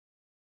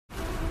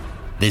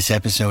This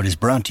episode is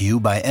brought to you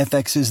by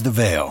FX's The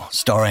Veil,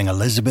 starring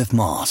Elizabeth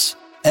Moss.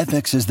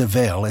 FX's The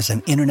Veil is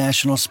an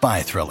international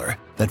spy thriller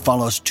that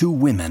follows two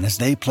women as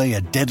they play a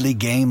deadly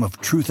game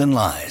of truth and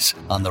lies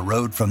on the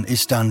road from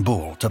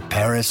Istanbul to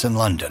Paris and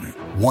London.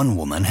 One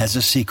woman has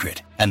a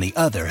secret, and the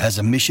other has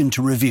a mission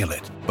to reveal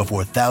it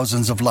before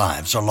thousands of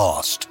lives are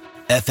lost.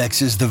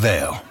 FX's The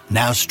Veil,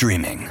 now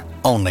streaming,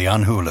 only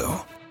on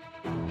Hulu.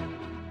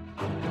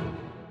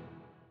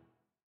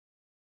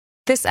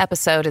 This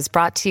episode is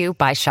brought to you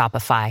by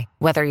Shopify.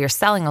 Whether you're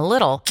selling a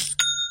little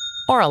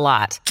or a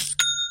lot,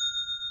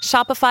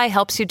 Shopify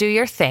helps you do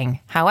your thing,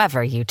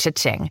 however you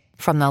cha-ching.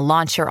 From the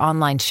launch your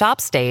online shop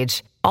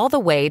stage, all the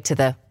way to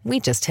the we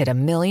just hit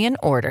 1 million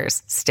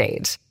orders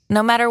stage.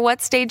 No matter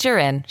what stage you're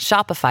in,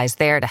 Shopify's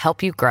there to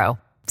help you grow.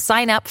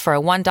 Sign up for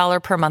a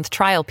 $1 per month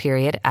trial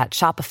period at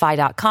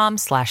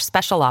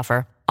shopify.com/special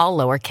offer, all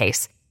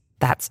lowercase.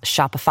 That's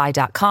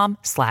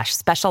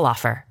shopify.com/special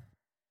offer.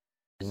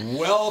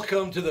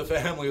 Welcome to the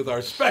family with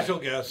our special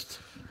guest,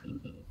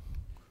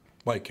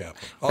 Mike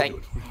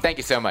Kaplan. Thank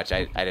you so much.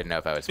 I didn't know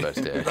if I was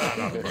supposed to.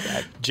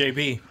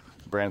 JB.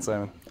 Brand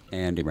Simon.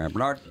 Andy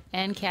Bernard.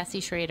 And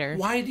Cassie Schrader.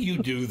 Why do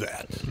you do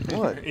that?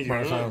 What?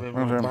 It'll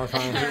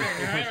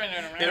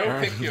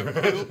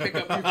pick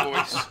up your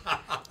voice.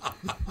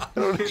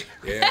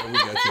 Yeah, we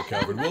got you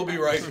covered. We'll be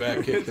right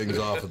back. Kick things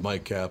off with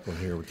Mike Kaplan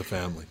here with the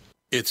family.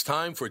 It's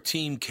time for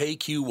Team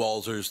KQ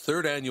Walzer's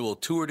third annual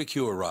Tour de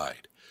Cure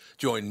ride.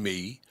 Join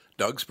me,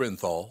 Doug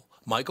Sprinthal,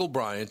 Michael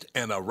Bryant,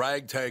 and a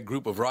ragtag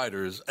group of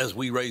riders as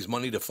we raise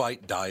money to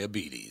fight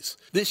diabetes.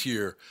 This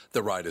year,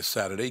 the ride is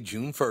Saturday,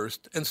 June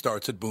 1st, and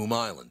starts at Boom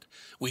Island.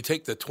 We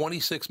take the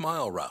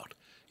 26-mile route.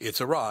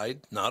 It's a ride,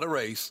 not a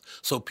race,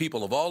 so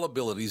people of all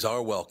abilities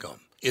are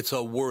welcome. It's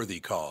a worthy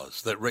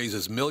cause that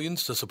raises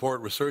millions to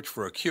support research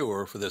for a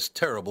cure for this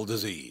terrible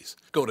disease.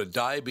 Go to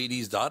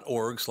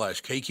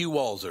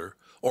diabetes.org/KQWalzer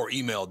or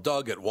email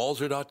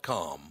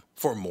Doug@walzer.com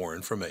for more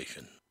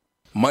information.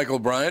 Michael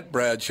Bryant,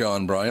 Bradshaw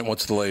and Bryant,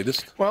 what's the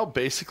latest? Well,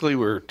 basically,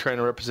 we're trying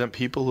to represent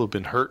people who have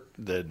been hurt,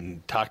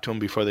 then talk to them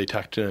before they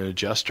talk to an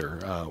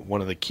adjuster.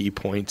 One of the key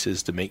points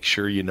is to make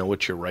sure you know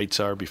what your rights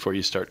are before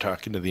you start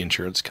talking to the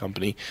insurance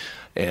company,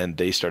 and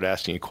they start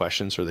asking you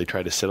questions or they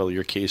try to settle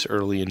your case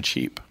early and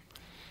cheap.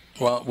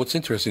 Well, what's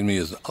interesting to me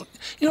is, a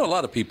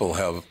lot of people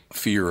have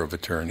fear of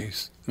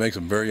attorneys. It makes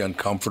them very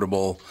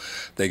uncomfortable.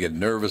 They get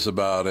nervous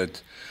about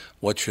it.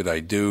 What should I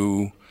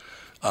do?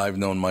 I've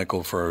known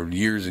Michael for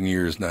years and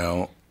years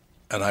now,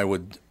 and I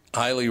would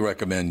highly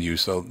recommend you.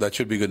 So that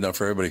should be good enough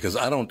for everybody, because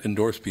I don't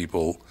endorse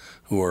people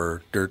who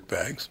are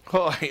dirtbags.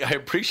 Well, I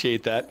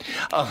appreciate that.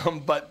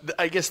 But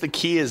I guess the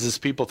key is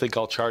people think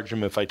I'll charge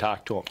them if I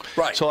talk to them.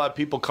 Right. So a lot of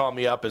people call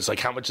me up. It's like,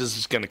 how much is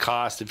this going to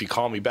cost if you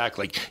call me back?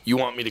 Like, you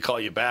want me to call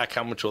you back?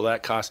 How much will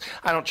that cost?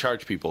 I don't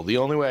charge people. The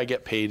only way I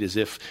get paid is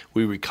if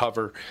we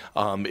recover,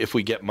 if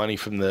we get money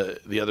from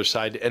the other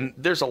side. And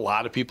there's a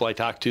lot of people I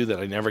talk to that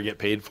I never get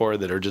paid for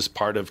that are just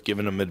part of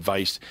giving them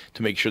advice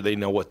to make sure they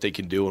know what they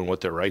can do and what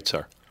their rights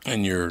are.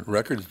 And your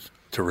record's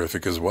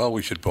terrific as well,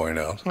 we should point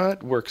out. Well,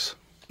 it works.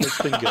 It's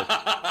been good.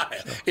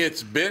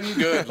 It's been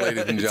good,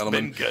 ladies and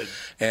gentlemen. It's been good.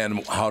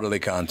 And how do they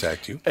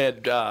contact you?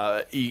 At,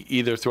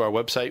 either through our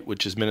website,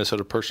 which is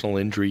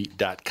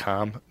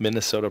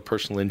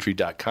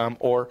minnesotapersonalinjury.com,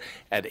 or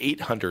at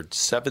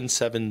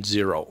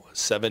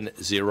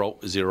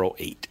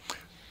 800-770-7008.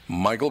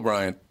 Michael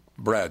Bryant,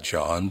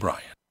 Bradshaw and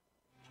Bryant.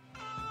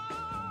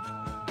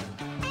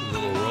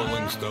 Little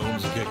Rolling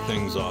Stones to kick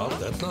things off.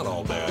 That's not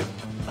all bad.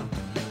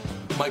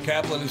 Mike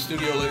Kaplan in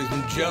studio, ladies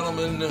and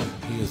gentlemen.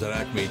 He is at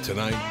Acme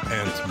tonight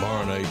and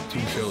tomorrow night. 2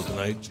 shows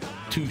tonight,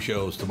 2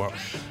 shows tomorrow.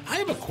 I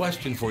have a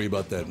question for you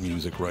about that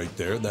music right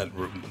there, that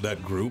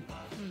group.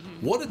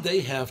 Mm-hmm. What did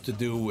they have to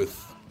do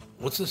with,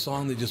 what's the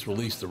song they just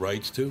released the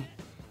rights to?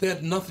 They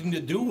had nothing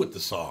to do with the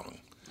song.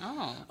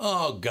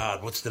 Oh,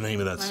 God, what's the name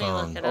of that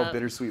song?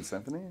 Bittersweet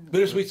Symphony?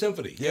 Bittersweet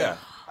Symphony, yeah.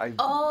 I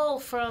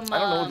don't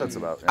know what that's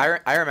about.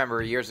 I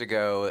remember years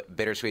ago,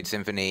 Bittersweet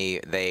Symphony,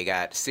 they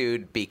got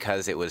sued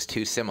because it was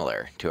too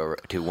similar to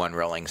one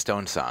Rolling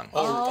Stone song.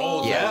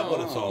 Oh, yeah. Is that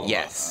what it's all about?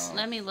 Yes.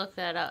 Let me look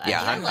that up.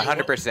 Yeah,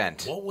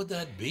 100%. What would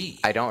that be?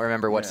 I don't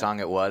remember what song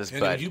it was, and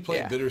but did you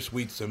play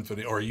Bittersweet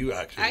Symphony, or are you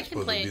actually I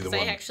can play it because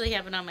I actually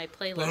have it on my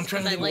playlist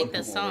because I like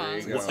the song.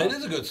 It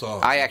is a good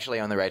song. I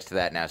actually own the rights to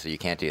that now, so you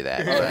can't do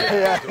that.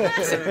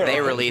 They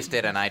released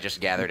it, and I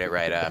just gathered it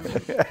right up.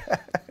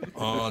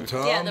 Tom.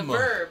 Yeah, the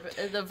Verve.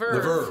 The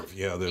Verve.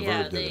 Yeah, the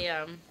Verve did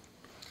it.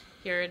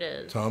 Here it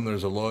is. Tom,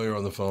 there's a lawyer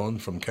on the phone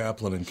from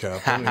Kaplan and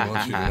Kaplan. He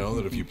wants you to know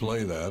that if you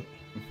play that.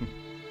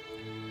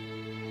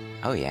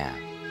 Oh, yeah.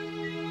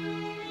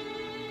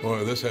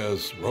 Boy, this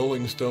has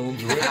Rolling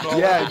Stones written all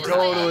Yeah, over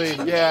totally.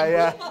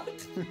 Yeah.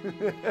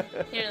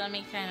 Here, let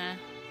me kind of...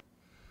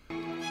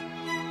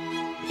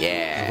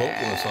 Yeah. The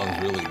vocal on the song's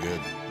really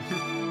good.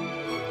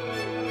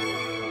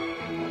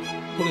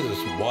 What is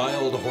this,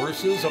 Wild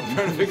Horses? I'm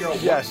trying to figure out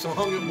what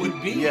song it would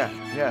be. Yeah.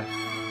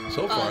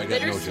 So far, I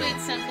got no joke.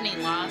 Bittersweet Symphony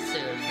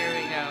lawsuit. Here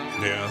we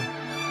go. Yeah.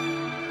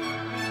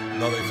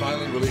 No, they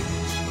finally really...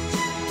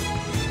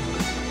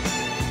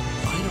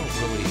 I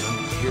don't really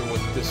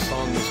this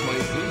song this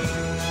might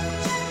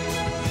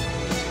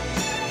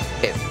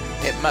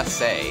It must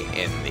say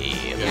in the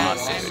Yeah. I'm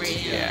lawsuit.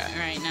 reading Yeah. it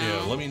right be. now.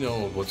 Yeah, let me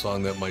know what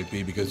song that might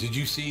be, because did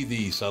you see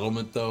the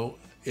settlement, though?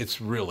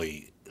 It's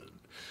really,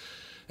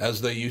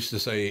 as they used to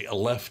say,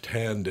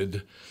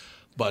 left-handed,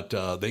 but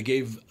they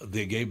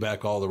gave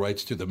back all the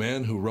rights to the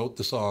man who wrote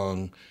the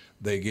song.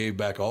 They gave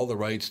back all the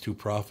rights to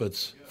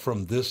profits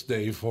from this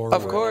day forward.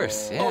 Of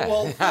course, yeah. Oh,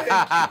 well,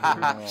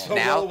 thank you. So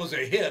Now- it was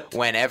a hit.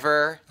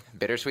 Whenever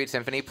Bittersweet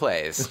Symphony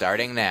plays,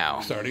 starting now.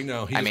 Starting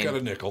now, he just got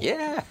a nickel.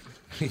 Yeah.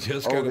 He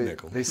just got a they,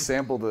 nickel. they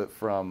sampled it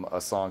from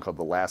a song called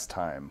 "The Last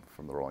Time"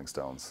 from the Rolling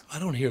Stones. I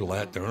don't hear that.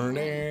 Let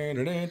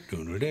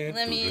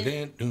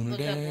me look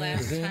up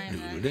Last Time,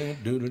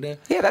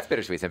 Yeah, that's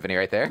Bittersweet Symphony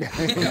right there.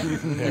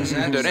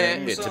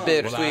 It's a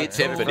bittersweet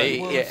symphony.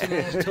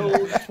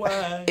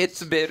 Yeah.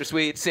 It's a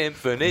bittersweet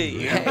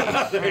symphony.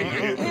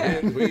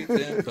 Bittersweet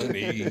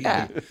symphony.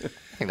 Yeah.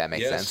 I think that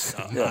makes Yes,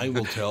 sense. I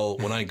will tell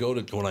when I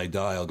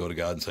die. I'll go to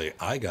God and say,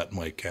 "I got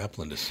Mike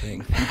Kaplan to sing."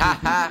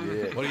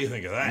 What do you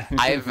think of that?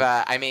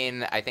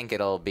 I think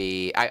it'll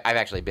be. I've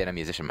actually been a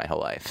musician my whole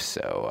life,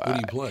 so. What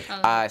do you play?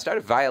 I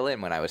started violin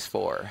when I was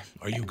 4.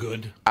 Are you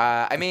good?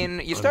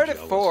 You start at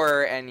jealous.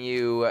 4 and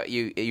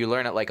you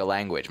learn it like a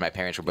language. My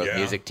parents were both Yeah.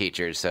 music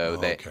teachers, so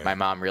Okay. my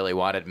mom really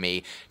wanted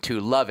me to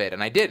love it,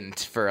 and I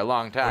didn't for a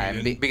long time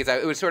didn't? because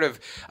it was sort of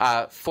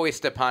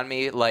foisted upon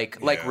me, like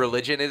Yeah.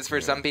 religion is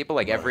for some people.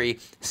 Like every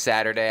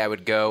Saturday, I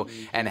would go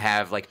and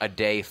have like a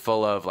day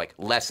full of like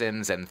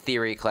lessons and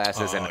theory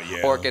classes and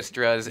Yeah.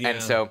 orchestras, Yeah.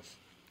 and so.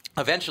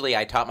 Eventually,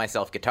 I taught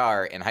myself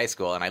guitar in high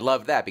school, and I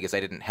loved that because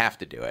I didn't have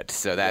to do it.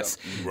 So that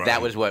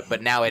Right. was what.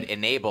 But now it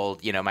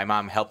enabled. My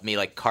mom helped me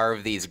like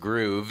carve these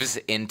grooves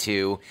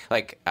into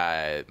like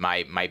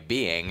my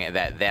being.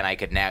 That then I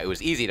could now. It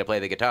was easy to play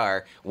the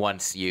guitar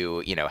once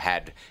you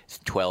had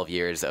 12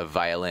 years of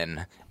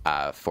violin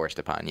forced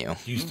upon you.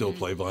 Do you still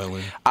play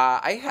violin?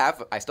 I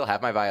still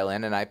have my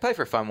violin, and I play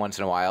for fun once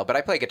in a while. But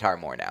I play guitar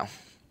more now.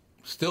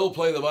 Still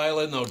play the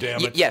violin, though.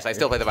 Damn it! Yes, I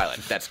still play the violin.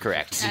 That's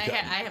correct. I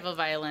have a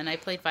violin. I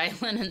played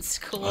violin in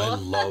school. I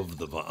love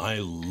the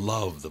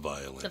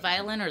violin. The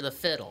violin or the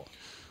fiddle?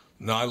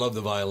 No, I love the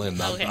violin.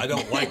 Okay. I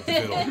don't like the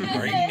fiddle. That's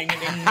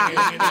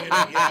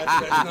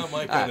not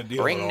my kind of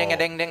deal. Ring at ding a all.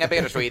 ding ding a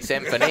bittersweet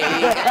symphony.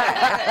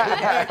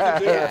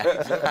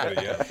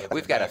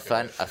 We've got a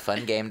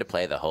fun game to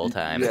play the whole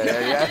time.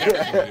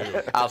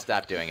 I'll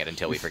stop doing it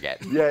until we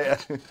forget. No,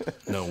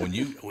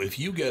 if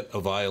you get a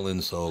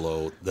violin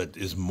solo that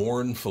is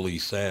mournfully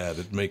sad,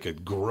 it'd make a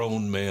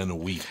grown man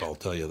weep. I'll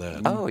tell you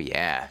that. Oh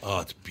yeah. Oh,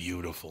 it's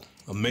beautiful,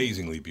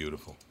 amazingly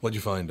beautiful. What'd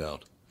you find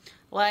out?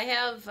 Well, I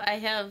have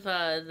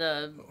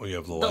the You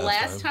have the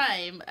last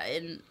time,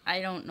 and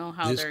I don't know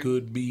how This they're.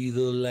 could be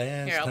the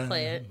last Here, I'll time.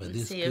 play it But and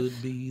this see could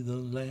if- be the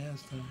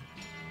last time.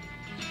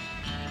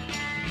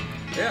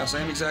 Yeah,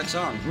 same exact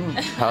song.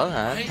 Hold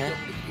on.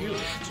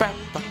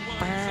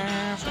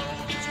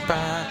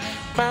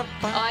 Oh,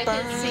 I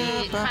can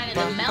see kind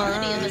of the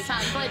melody of the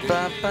song, but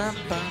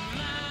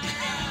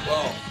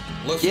Well,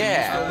 listen.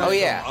 Yeah. Oh,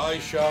 yeah. I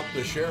Shot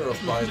the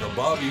Sheriff by the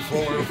Bobby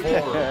Fuller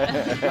Four.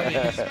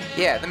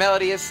 Yeah, the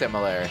melody is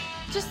similar.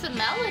 just the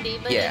melody,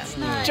 but Yeah, it's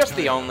not. just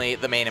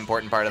the main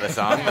important part of the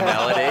song, the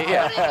melody.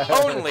 Yeah,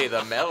 only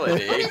the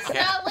melody. But it's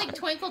not like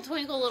Twinkle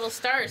Twinkle Little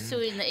Star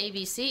suing the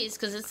ABCs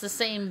because it's the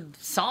same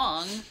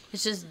song.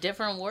 It's just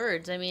different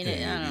words. I mean,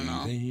 I don't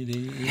know.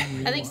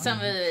 I think some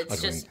of it's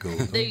just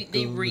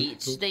they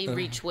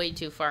reach way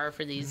too far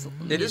for these It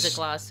music is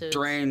lawsuits.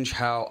 strange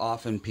how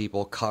often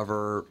people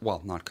cover,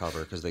 well, not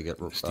cover because they get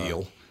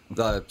Steal.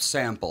 the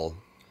sample.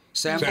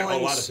 Sampling, A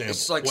lot of samples.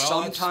 it's like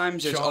Well, that's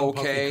sometimes it's Sean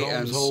Puffy okay Combs'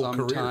 and whole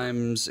career.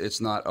 sometimes it's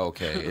not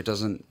okay. It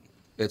doesn't.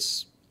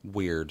 It's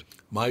weird.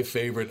 My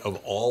favorite of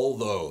all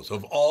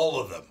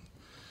of them,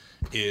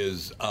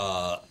 is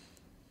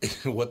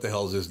what the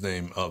hell's his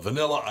name?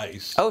 Vanilla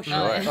Ice. Oh, sure.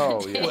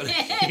 Oh, yeah. When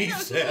he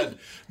said,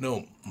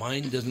 "No,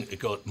 mine doesn't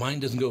go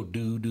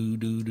do do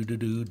do do do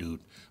do do.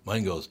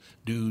 Mine goes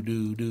do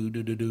do do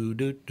do do do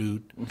do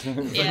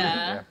do."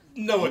 Yeah.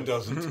 No, it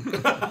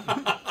doesn't.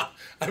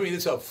 I mean,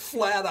 it's a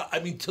flat. I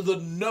mean, to the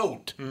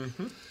note.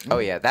 Oh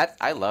yeah,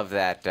 I love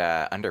that.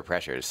 Under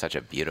Pressure is such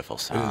a beautiful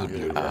song.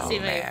 Oh See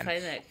if I can man,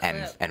 find that and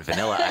clip. and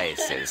Vanilla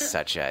Ice is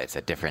such a. It's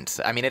a different.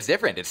 I mean, it's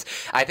different.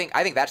 I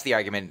think that's the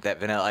argument that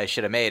Vanilla Ice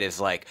should have made is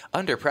like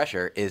Under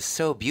Pressure is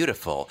so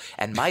beautiful,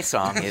 and my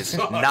song is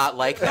not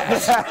like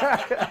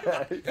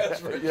that.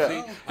 That's right.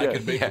 See, I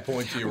can make a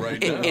point to you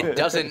right now. It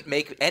doesn't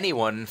make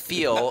anyone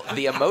feel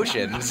the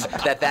emotions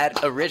that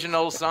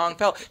original song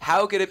felt.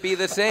 How could it be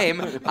the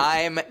same?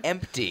 I'm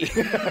empty.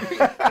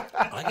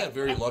 I got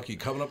very lucky.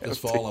 Coming up this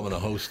fall, I'm going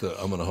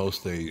to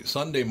host a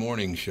Sunday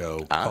morning show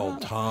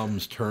called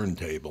Tom's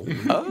Turntable.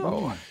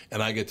 Oh.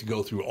 And I get to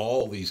go through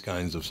all these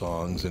kinds of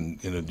songs and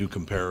do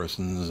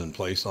comparisons and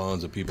play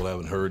songs that people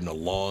haven't heard in a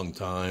long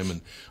time.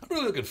 And I'm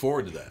really looking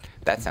forward to that.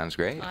 That sounds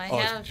great.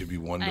 it should be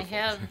wonderful. I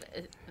have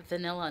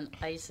Vanilla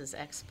Ice's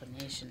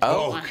explanation.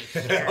 Oh.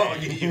 Oh,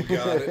 you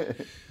got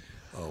it.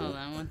 Hold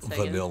on one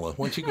second. Vanilla.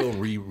 Why don't you go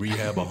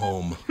rehab a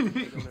home? I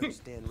don't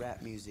understand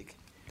rap music.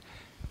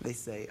 they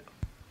say,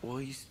 well,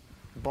 he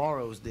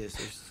borrows this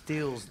or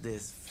steals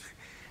this.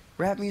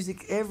 Rap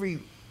music, every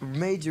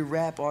major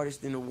rap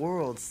artist in the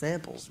world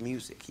samples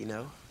music, you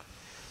know?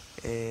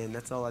 And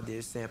that's all I did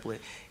is sample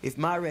it. If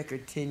my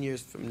record 10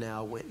 years from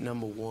now went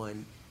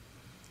 #1,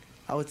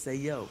 I would say,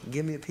 yo,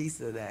 give me a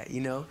piece of that,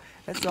 you know?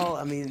 That's all,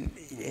 I mean,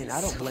 and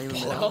I don't blame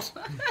them at all.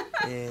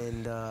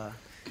 And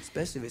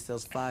especially if it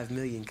sells 5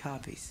 million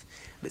copies.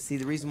 But see,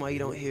 the reason why you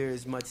don't hear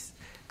as much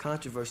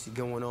controversy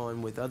going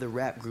on with other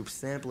rap groups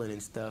sampling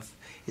and stuff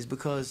is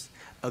because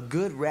a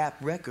good rap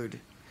record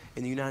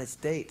in the United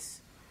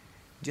States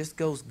just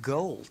goes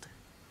gold.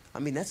 I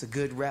mean, that's a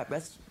good rap,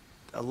 that's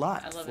a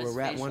lot for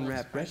a one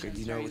rap record,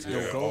 you know, it's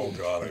no gold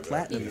and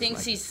platinum. He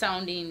thinks he's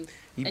sounding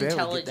you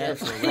barely get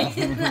that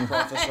intelligent. for a rap.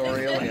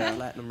 Professorial, yeah.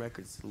 Platinum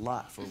records, a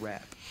lot for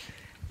rap.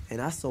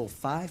 And I sold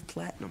 5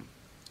 platinum.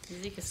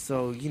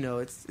 So, you know,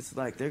 it's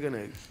like they're going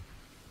to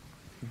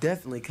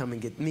definitely come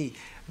and get me.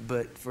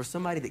 But for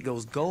somebody that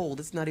goes gold,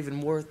 it's not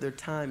even worth their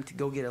time to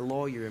go get a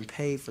lawyer and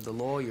pay for the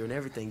lawyer and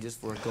everything just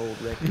for a gold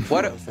record.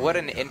 What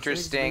an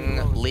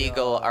interesting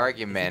legal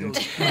argument.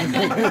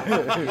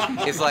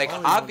 It's like,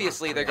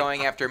 obviously they're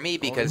going after me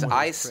because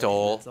I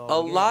stole a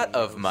lot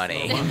of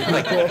money.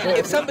 Like,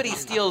 if somebody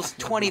steals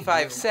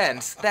 25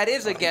 cents, that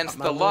is against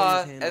the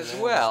law as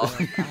well.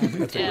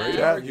 That's a great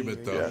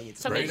argument, though.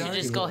 Somebody should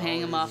just go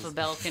hang him off a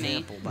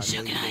balcony.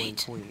 Suge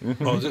Knight.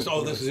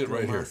 This is it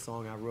right here. My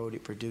song, I wrote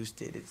it,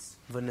 produced it. It's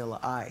Vanilla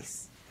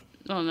Ice.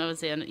 Oh, that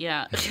was the end.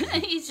 Yeah.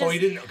 He's just, he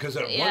didn't, because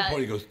at one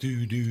point he goes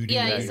do do do.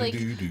 Yeah, he's do, like,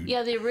 do, do.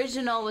 yeah. The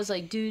original was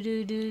like do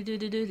do do do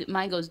do do.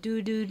 Mine goes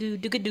do do do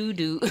do do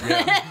do.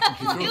 Yeah.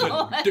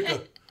 No,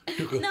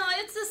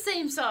 it's the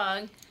same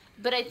song,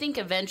 but I think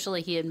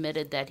eventually he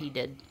admitted that he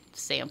did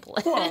sample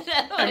it. Well,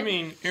 I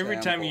mean, every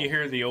time you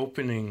hear the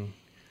opening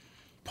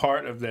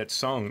part of that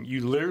song,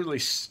 you literally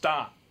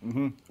stop.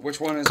 Mm-hmm.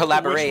 Which one is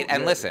collaborate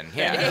and listen?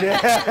 Yeah.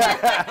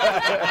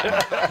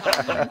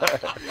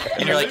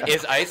 And you're like,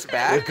 is Ice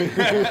back?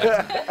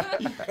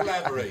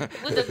 Collaborate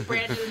with a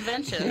brand new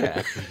invention.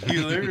 Yeah.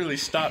 You literally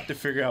stop to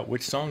figure out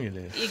which song it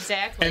is.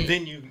 Exactly. And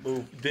then you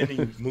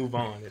move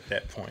on at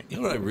that point.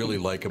 You know what I really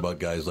like about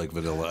guys like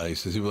Vanilla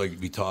Ice is he would like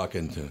be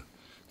talking to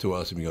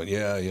us and be going,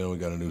 yeah, you know, we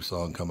got a new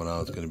song coming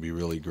out. It's going to be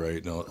really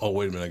great. No, oh,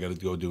 wait a minute, I got to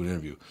go do an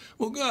interview.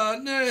 Well,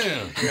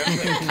 goddamn.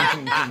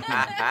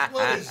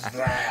 What is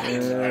that? I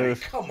mean,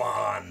 come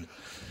on.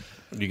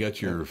 You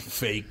got your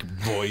fake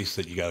voice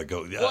that you got to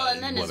go. Well,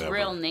 and then his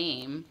real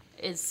name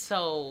is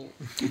so.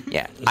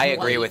 Yeah, I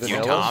agree with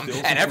you, Tom.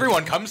 And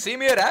everyone, come see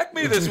me at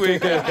Acme this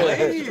weekend,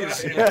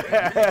 please.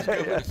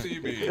 Come see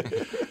me.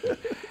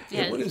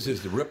 Yeah. What is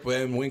this? The Rip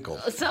Van Winkle.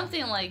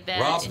 Something like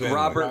that.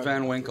 Robert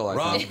Van Winkle.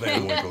 Rob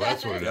Van Winkle.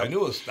 That's what it is. I knew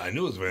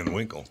it was Van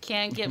Winkle.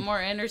 Can't get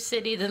more inner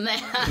city than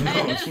that.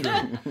 No, it's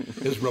true.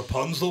 Is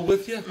Rapunzel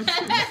with you?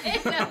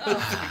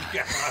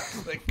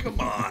 Like, come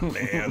on,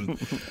 man.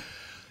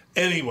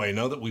 Anyway,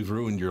 now that we've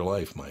ruined your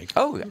life, Mike.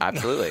 Oh,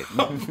 absolutely.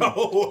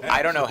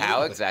 I don't know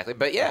how exactly,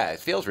 but yeah, it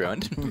feels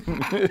ruined.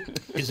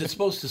 Is it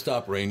supposed to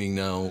stop raining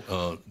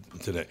now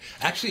today?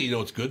 Actually, you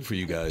know, it's good for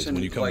you guys when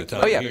you come to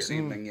town. Oh, yeah. This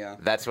evening, yeah.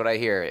 That's what I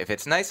hear. If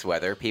it's nice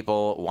weather,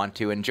 people want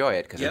to enjoy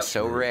it because it's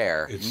so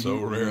rare. It's so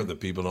rare that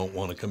people don't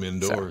want to come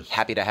indoors. So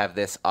happy to have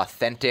this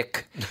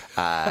authentic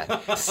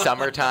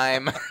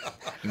summertime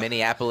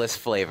Minneapolis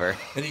flavor.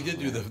 And he did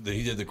do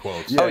the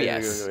quotes. Yeah,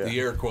 yes. The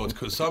air quotes,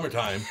 because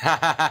summertime.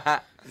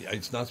 Yeah,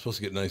 it's not supposed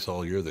to get nice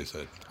all year, they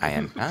said. I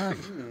am.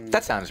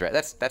 That sounds right.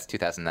 That's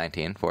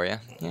 2019 for you.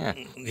 Yeah.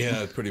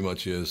 Yeah, it pretty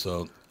much is.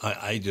 So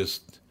I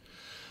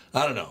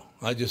don't know.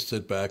 I just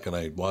sit back and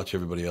I watch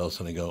everybody else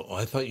and I go,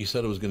 I thought you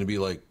said it was going to be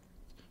like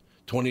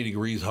 20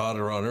 degrees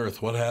hotter on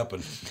Earth. What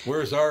happened?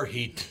 Where's our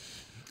heat?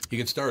 You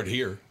can start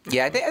here.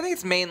 Yeah, I think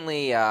it's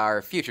mainly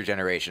our future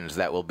generations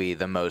that will be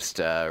the most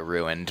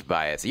ruined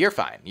by it. So you're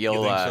fine. You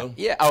think so?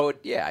 Yeah. Oh,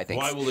 yeah. I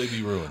think. Why will they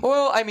be ruined?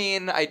 Well, I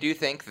mean, I do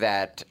think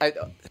that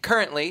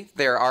currently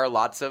there are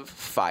lots of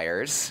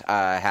fires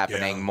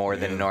happening more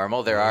than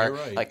normal. There are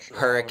like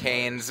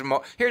hurricanes.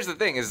 Here's the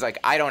thing: is like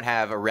I don't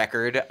have a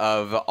record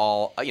of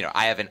all. You know,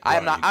 I haven't.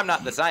 I'm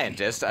not the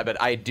scientist, but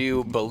I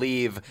do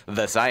believe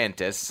the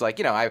scientists. Like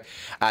you know,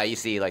 you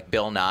see like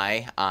Bill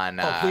Nye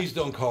on. Please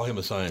don't call him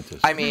a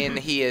scientist. I mean,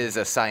 he is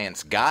a science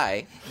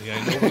guy. Yeah,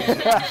 I know he's a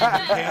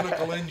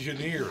mechanical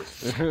engineer.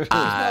 He's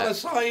not a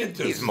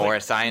scientist. He's more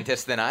a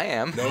scientist than I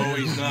am. No,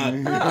 he's not.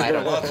 He's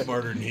a lot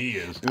smarter than he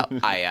is.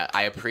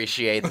 I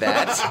appreciate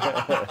that.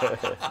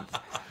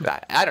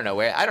 I don't know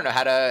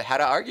how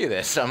to argue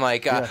this. I'm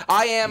like,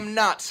 I am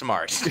not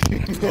smart. I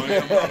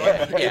am not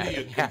an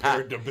idiot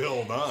compared to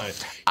Bill Nye.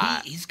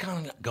 He's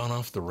gone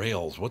off the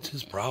rails. What's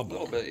his problem? A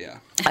little bit, yeah.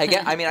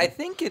 I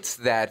think it's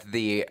that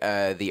the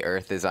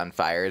Earth is on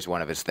fire is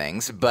one of his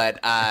things, but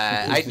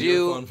what I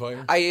do. Earth on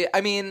fire?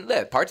 I mean,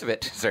 parts of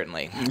it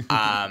certainly.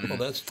 Well,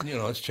 that's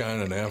that's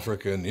China and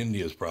Africa and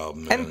India's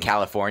problem, man. And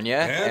California.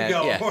 And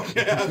California.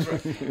 Yeah. That's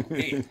right.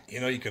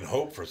 Hey, you can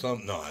hope for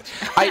something. No,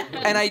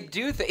 I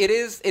do.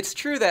 It's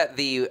true that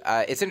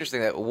it's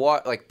interesting that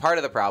part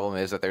of the problem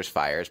is that there's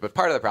fires, but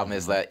part of the problem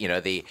is that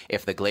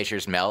if the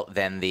glaciers melt,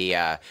 then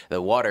the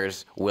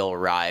waters will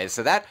rise.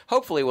 So that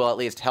hopefully will at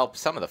least help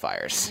some of the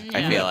fires. Yeah.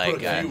 I feel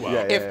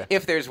like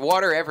if there's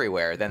water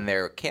everywhere, then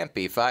there can't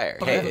be fire.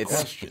 But I have a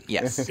question.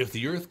 Yes. If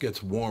the Earth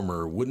gets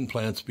warmer, wouldn't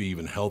plants be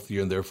even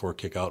healthier and therefore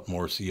kick out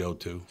more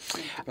CO2?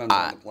 Depends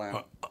on the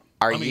plant.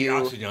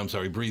 Oxygen. I'm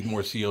sorry, breathe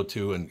more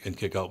CO2 and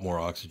kick out more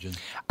oxygen.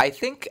 I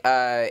think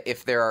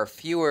if there are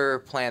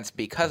fewer plants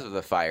because of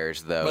the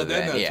fires, though, but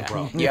then that's a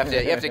problem. You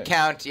have to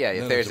count. Yeah,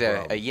 if there's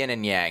a a yin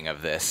and yang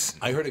of this.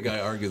 I heard a guy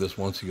argue this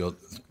once ago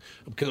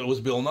because it was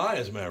Bill Nye,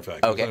 as a matter of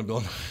fact. Okay.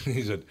 Bill Nye.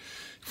 He said,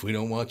 if we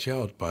don't watch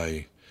out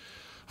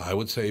I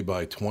would say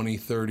by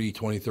 2030,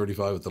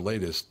 2035 at the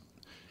latest,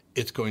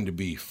 it's going to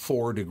be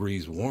 4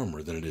 degrees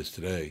warmer than it is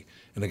today.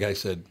 And the guy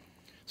said,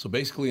 so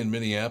basically in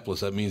Minneapolis,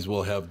 that means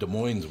we'll have Des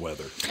Moines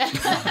weather.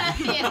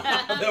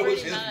 That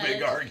was his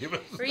big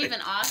argument. Or even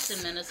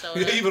Austin, Minnesota.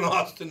 Yeah, even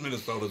Austin,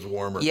 Minnesota's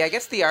warmer. Yeah, I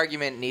guess the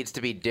argument needs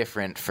to be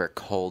different for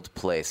cold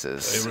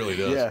places. It really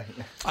does. Yeah.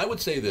 I would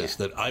say this,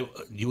 that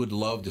you would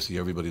love to see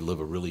everybody live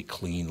a really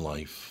clean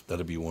life.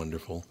 That'd be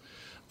wonderful.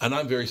 And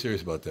I'm very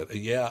serious about that.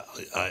 Yeah,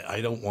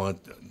 I don't want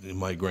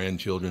my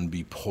grandchildren to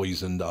be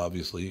poisoned,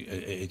 obviously.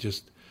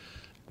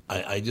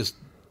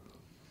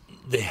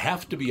 They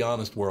have to be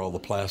honest where all the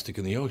plastic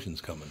in the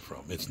ocean's coming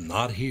from. It's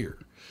not here.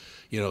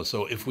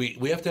 So if we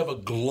have to have a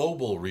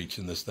global reach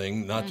in this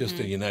thing, not just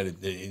a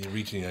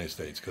reach in the United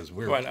States, because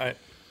we're...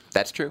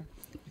 That's true.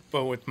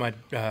 But with my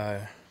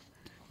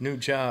new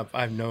job,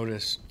 I've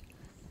noticed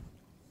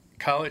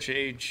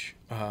college-age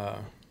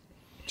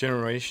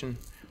generation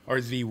are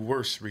the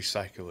worst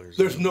recyclers.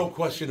 There's no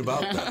question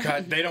about that.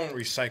 God, they don't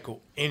recycle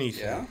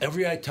anything. Yeah.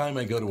 Every time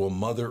I go to a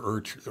Mother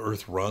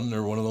Earth run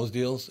or one of those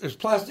deals, there's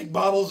plastic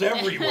bottles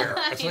everywhere.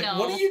 It's like,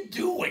 what are you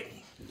doing?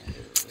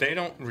 They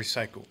don't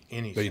recycle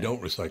anything. They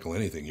don't recycle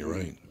anything. You're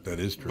right. That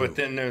is true. But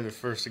then they're the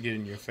first to get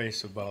in your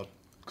face about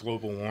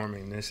global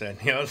warming, this, that, and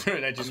the other.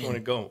 And I just want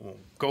to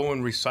go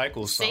and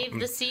recycle something. Save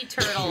the sea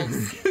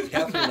turtles.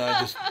 Catherine and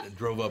I just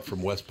drove up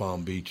from West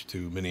Palm Beach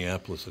to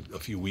Minneapolis a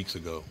few weeks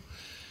ago.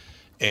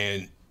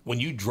 And when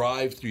you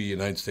drive through the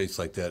United States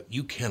like that,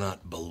 you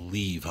cannot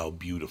believe how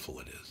beautiful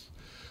it is.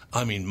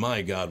 I mean,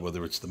 my God,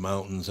 whether it's the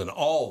mountains and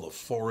all the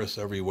forests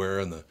everywhere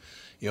and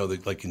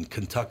like in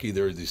Kentucky,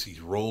 there are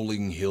these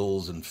rolling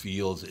hills and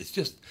fields. It's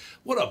just,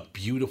 what a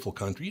beautiful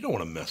country. You don't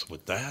want to mess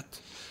with that.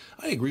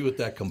 I agree with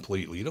that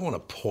completely. You don't want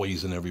to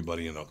poison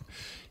everybody.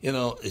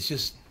 It's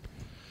just,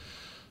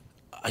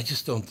 I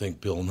just don't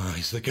think Bill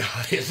Nye's the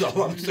guy, is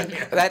all I'm saying.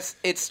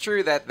 It's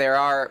true that there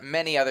are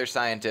many other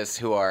scientists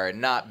who are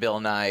not Bill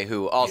Nye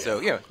who also,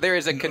 there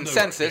is a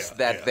consensus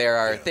that there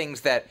are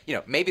things that,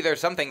 maybe there are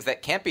some things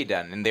that can't be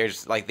done. And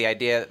there's like the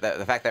idea that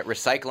the fact that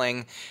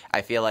recycling,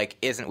 I feel like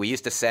we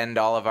used to send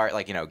all of our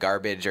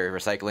garbage or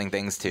recycling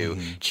things to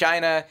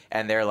China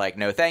and they're like,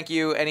 no, thank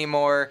you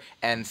anymore.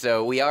 And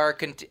so we are,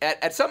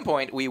 at some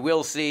point, we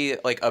will see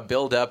like a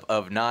buildup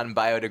of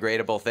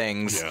non-biodegradable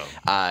things,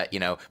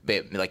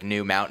 like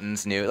new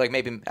mountains,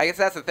 maybe, I guess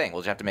that's the thing.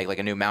 We'll just have to make like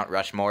a new Mount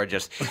Rushmore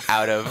just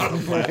out of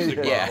plastic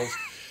bottles.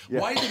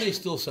 Why do they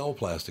still sell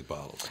plastic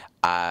bottles?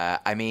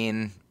 I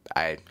mean,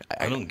 I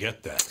don't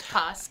get that.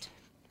 Cost.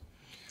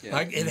 Yeah.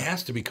 It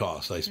has to be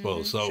cost, I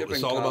suppose. So shipping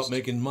it's all cost. About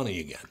making money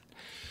again.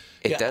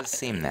 It does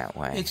seem that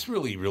way. It's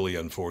really, really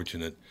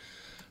unfortunate.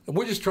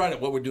 We're just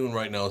what we're doing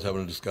right now is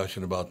having a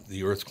discussion about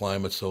the Earth's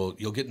climate, so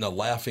you'll get in a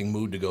laughing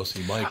mood to go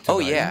see Mike tonight. Oh,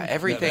 yeah,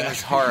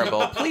 everything's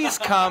horrible. Please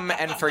come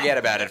and forget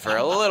about it for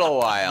a little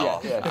while.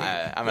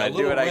 I'm going to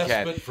do what I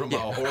can. From a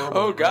horrible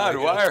oh, God,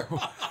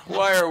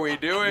 why are we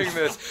doing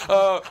this?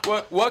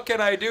 What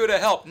can I do to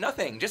help?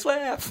 Nothing. Just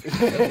laugh.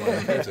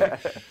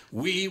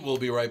 We will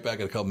be right back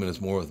in a couple minutes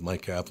more with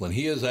Mike Kaplan.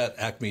 He is at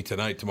Acme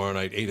tonight, tomorrow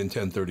night, 8 and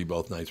 10:30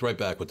 both nights. Right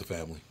back with the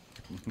family.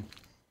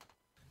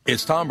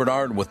 It's Tom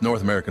Bernard with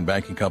North American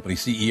Banking Company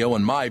CEO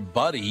and my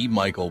buddy,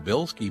 Michael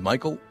Bilski.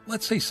 Michael,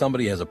 let's say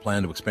somebody has a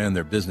plan to expand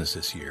their business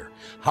this year.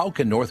 How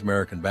can North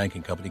American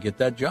Banking Company get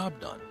that job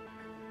done?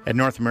 At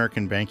North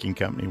American Banking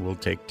Company, we'll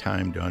take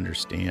time to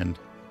understand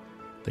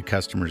the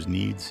customer's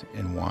needs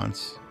and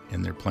wants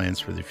and their plans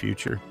for the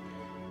future.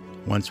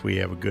 Once we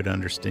have a good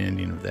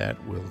understanding of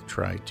that, we'll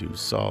try to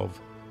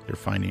solve their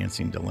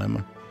financing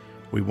dilemma.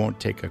 We won't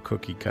take a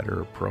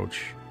cookie-cutter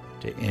approach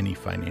to any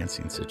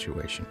financing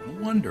situation.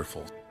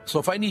 Wonderful. So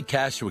if I need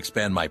cash to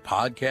expand my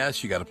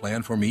podcast, you got a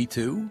plan for me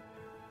too?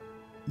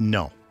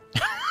 No.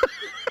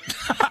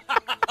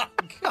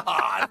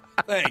 God,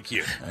 thank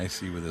you. I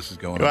see where this is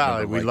going.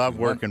 Well, we love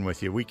working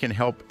with you. We can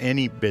help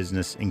any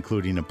business,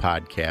 including a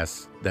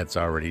podcast that's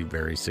already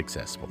very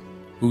successful.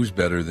 Who's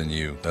better than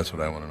you? That's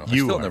what I want to know.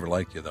 You I still are. never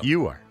liked you, though.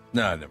 You are.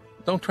 No, I never.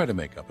 Don't try to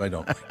make up. I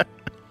don't.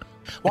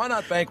 Why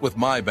not bank with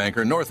my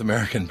banker, North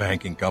American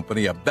Banking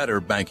Company, a better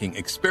banking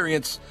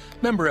experience,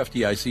 member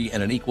FDIC,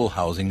 and an equal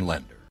housing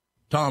lender.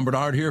 Tom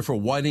Bernard here for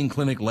Whiting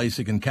Clinic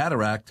LASIK and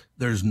Cataract.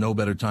 There's no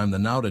better time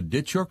than now to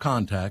ditch your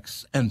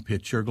contacts and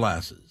pitch your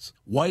glasses.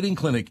 Whiting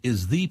Clinic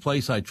is the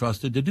place I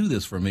trusted to do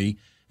this for me,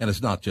 and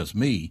it's not just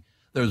me.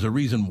 There's a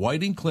reason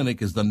Whiting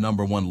Clinic is the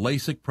 #1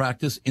 LASIK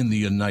practice in the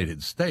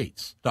United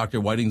States. Dr.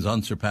 Whiting's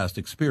unsurpassed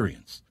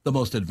experience, the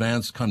most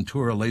advanced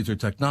Contura laser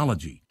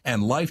technology,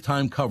 and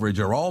lifetime coverage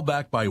are all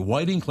backed by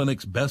Whiting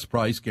Clinic's best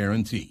price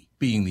guarantee.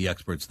 Being the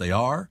experts they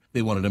are,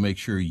 they wanted to make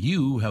sure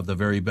you have the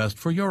very best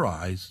for your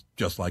eyes,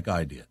 just like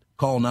I did.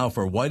 Call now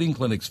for Whiting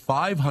Clinic's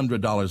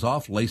 $500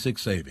 off LASIK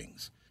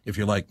savings. If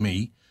you're like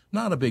me,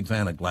 not a big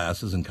fan of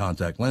glasses and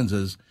contact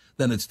lenses,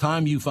 then it's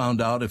time you found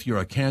out if you're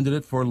a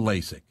candidate for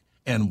LASIK.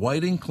 And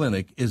Whiting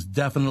Clinic is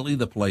definitely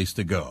the place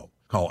to go.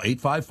 Call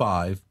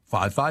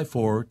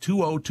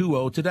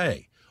 855-554-2020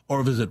 today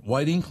or visit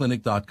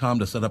whitingclinic.com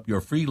to set up your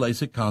free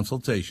LASIK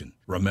consultation.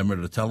 Remember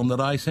to tell them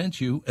that I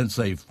sent you and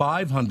save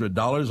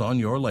 $500 on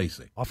your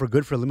LASIK. Offer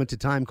good for a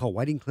limited time. Call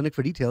Whiting Clinic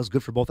for details.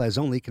 Good for both eyes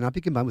only. Cannot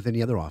be combined with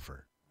any other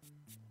offer.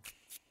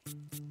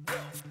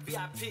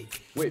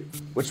 Wait,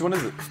 which one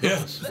is it?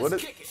 Yes. What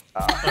is? Let's kick it.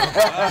 I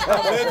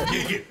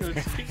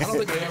don't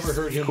think I ever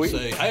heard him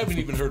say. I haven't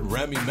even heard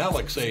Rami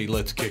Malek say,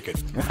 "Let's kick it."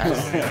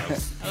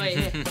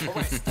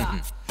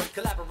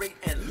 Collaborate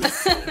and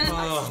listen.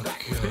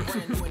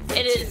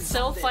 It is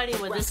so funny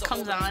when this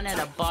comes on at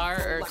a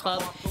bar or a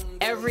club.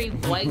 Every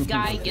white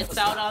guy gets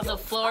out on the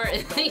floor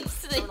and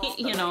thinks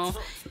that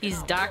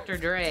he's Dr.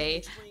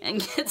 Dre and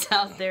gets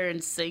out there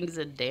and sings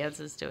and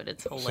dances to it.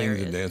 It's hilarious.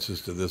 Sings and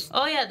dances to this.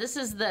 Oh yeah, this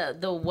is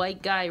the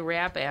white guy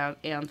rap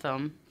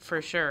anthem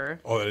for sure.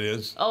 Oh, it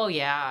is. Oh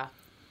yeah.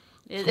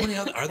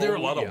 Are there a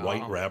lot of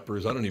white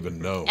rappers? I don't even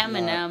know.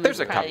 Eminem.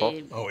 There's a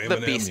couple. Oh, Eminem,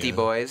 the Beastie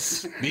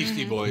Boys.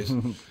 Beastie Boys.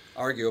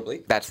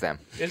 Arguably. That's them.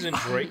 Isn't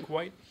Drake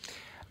white?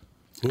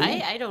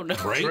 I don't know.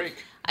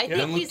 Drake? I think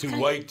doesn't look he's too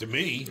kind white to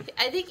me.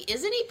 I think,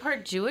 isn't he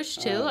part Jewish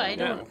too? I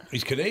don't.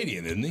 He's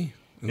Canadian, isn't he?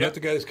 Isn't that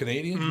the guy that's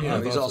Canadian? Mm-hmm.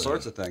 Yeah, he's all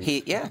sorts of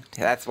things.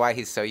 That's why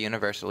he's so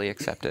universally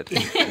accepted.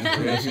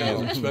 Yes,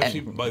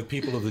 especially by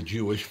people of the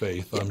Jewish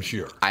faith, I'm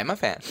sure. I'm a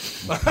fan.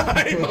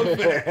 I'm a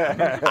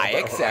fan. I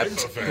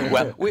accept.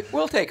 Well,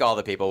 we'll take all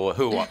the people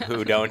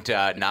who don't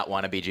not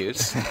want to be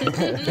Jews.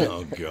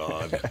 Oh,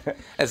 God.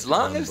 As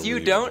long as you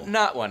don't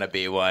not want to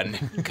be one,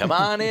 come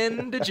on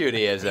into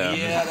Judaism.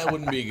 Yeah, that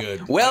wouldn't be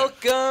good.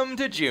 Welcome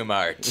to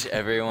Jewmart,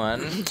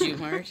 everyone.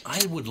 Jewmart.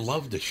 I would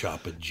love to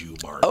shop at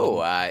Jewmart.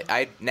 Oh,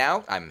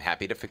 I'm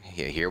happy to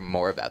hear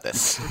more about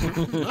this.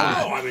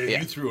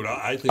 You threw it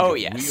out. I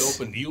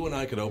think you and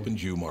I could open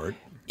Jewmart.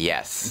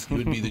 Yes. You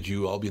would be the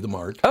Jew, I'll be the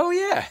Mart. Oh,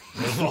 yeah.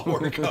 It'll all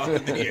work out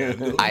in the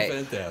end. It'll be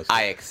fantastic.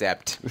 I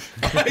accept.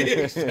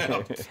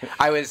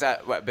 I was,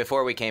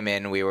 before we came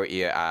in,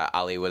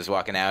 Ali was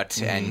walking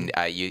out, and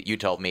you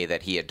told me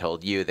that he had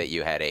told you that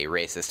you had a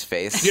racist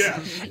face. Yeah.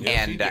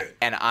 Yes,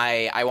 and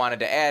I wanted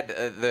to add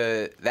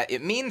that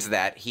it means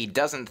that he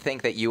doesn't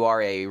think that you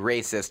are a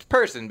racist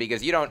person,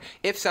 because you don't,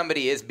 if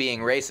somebody is being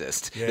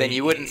racist, then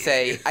you wouldn't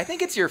say, I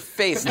think it's your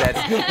face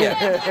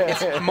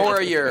it's more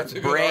your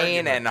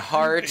brain and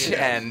heart.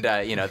 And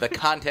the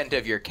content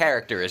of your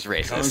character is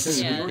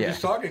racist. We were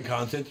just talking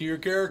content to your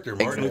character.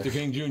 Martin Luther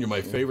King Jr.,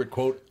 my favorite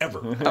quote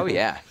ever. Oh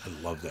yeah, I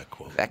love that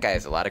quote. That guy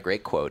has a lot of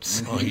great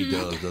quotes. Oh, he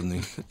does, doesn't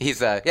he? He's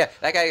that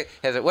guy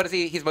has what is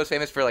he? He's most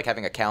famous for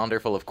having a calendar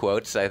full of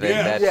quotes. I think.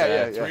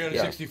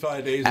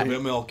 365 days of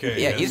MLK.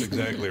 Yeah, that's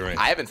exactly right.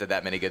 I haven't said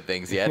that many good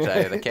things yet.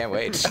 I can't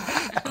wait.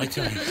 I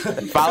tell you,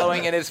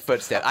 following in his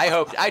footsteps.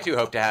 I too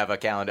hope to have a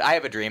calendar. I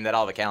have a dream that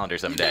I'll have a calendar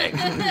someday.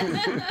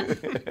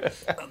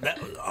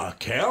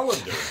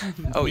 Calendar?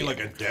 Oh, like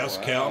a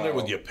desk calendar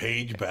with your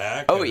page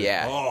back? Oh,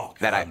 yeah. Oh,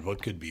 God,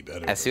 what could be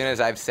better? As soon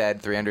as I've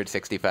said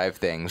 365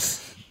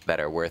 things that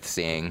are worth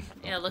seeing.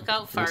 Yeah, look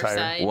out, Far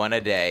Side. One a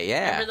day,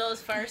 yeah. Remember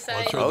those Far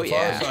Side? Oh,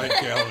 yeah. Far Side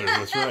calendar,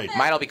 that's right.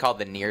 Mine'll be called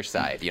the Near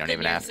Side. You don't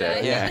even have to.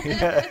 Yeah.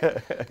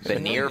 The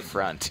Near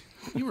Front.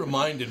 You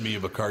reminded me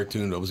of a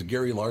cartoon. Was it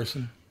Gary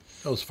Larson?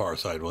 That was Far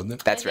Side, wasn't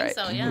it? That's right.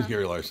 So, yeah. It was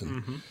Gary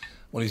Larson. Mm-hmm.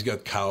 When he's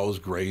got cows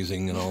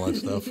grazing and all that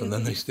stuff, and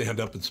then they stand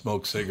up and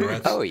smoke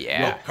cigarettes. Oh,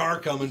 yeah. Car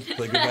coming.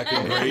 They go back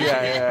and graze.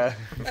 Yeah.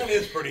 That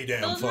is pretty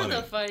damn funny.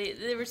 Those were funny.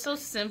 They were so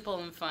simple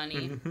and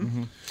funny.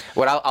 Mm-hmm.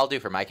 What I'll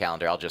do for my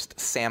calendar, I'll just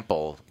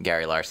sample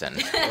Gary Larson.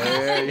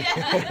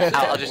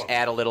 I'll just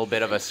add a little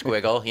bit of a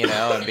squiggle,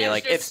 and be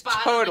like, it's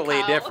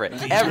totally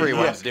different.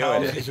 Everyone's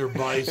doing it. These are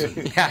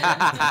bison.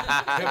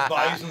 Have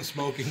bison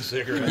smoking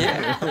cigarettes.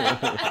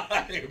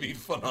 Yeah. It would be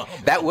phenomenal.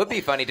 That would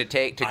be funny to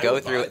go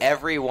through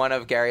every one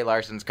of Gary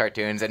Larson's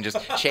cartoons and just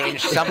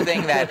change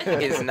something that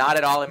is not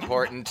at all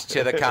important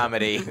to the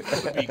comedy.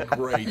 That would be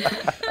great.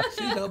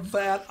 See, now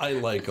that I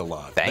like a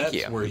lot. Thank you.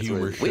 That's where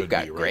humor should be. We've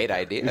got great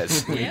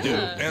ideas. We do.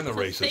 And the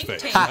racist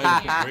face. Great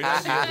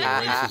ideas and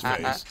the racist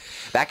face.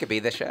 That could be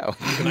the show.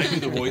 Can I do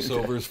the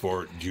voiceovers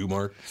for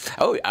Jewmart?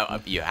 Oh,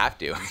 you have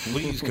to.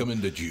 Please come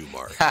into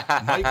Jewmart.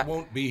 Mike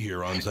won't be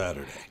here on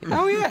Saturday.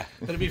 Oh, yeah.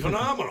 That'd be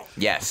phenomenal.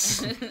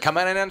 Yes. Come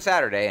on in on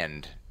Saturday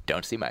and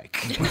don't see Mike.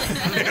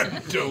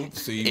 Don't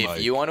see Mike.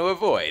 If you want to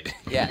avoid.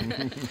 Yeah.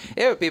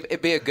 It'd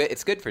be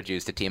it's good for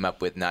Jews to team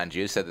up with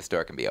non-Jews so the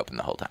store can be open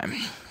the whole time.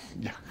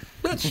 Yeah.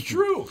 That's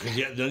true, because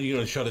then you're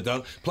going to shut it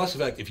down. Plus, the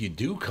fact, if you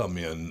do come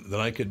in, then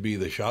I could be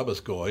the Shabbos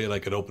goy, and I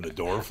could open a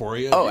door for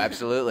you. Oh,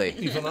 absolutely.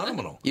 It'd be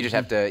phenomenal. You just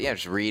have to,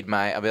 just read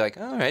I'll be like,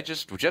 all right,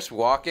 just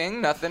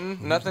walking, nothing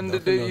to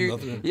do.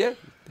 Nothing. Yeah,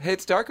 hey,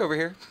 it's dark over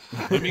here.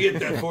 Let me get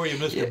that for you,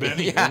 Mr.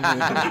 Benny.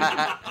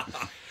 Yeah.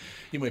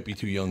 You might be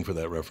too young for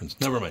that reference.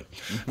 Never mind.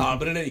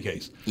 But in any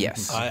case.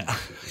 Yes.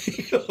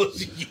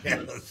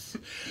 Yes.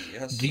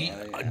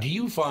 Do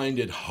you find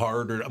it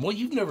harder? Well,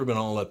 you've never been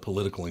all that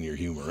political in your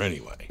humor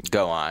anyway.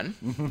 Go on.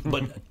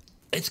 But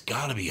it's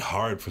got to be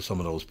hard for some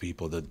of those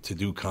people to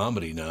do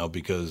comedy now,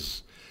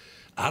 because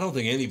I don't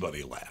think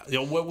anybody laughs.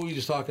 What were we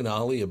just talking to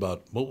Ali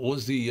about? What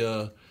was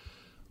the...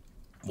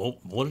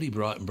 what did he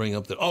bring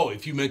up there? Oh,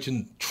 if you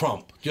mention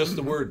Trump, just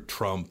the word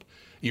Trump,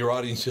 your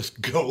audience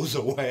just goes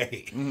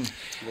away.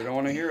 They don't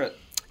want to hear it.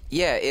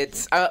 Yeah,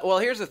 it's... well,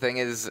 here's the thing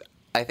is...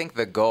 I think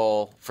the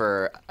goal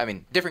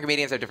different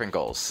comedians have different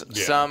goals.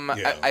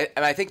 Yeah,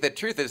 I think the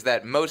truth is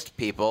that most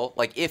people,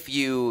 like if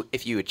you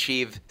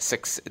achieve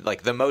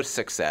the most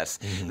success,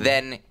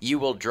 then you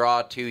will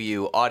draw to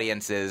you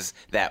audiences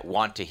that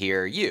want to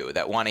hear you,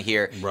 that want to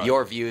hear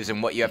your views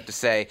and what you have to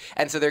say.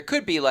 And so there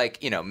could be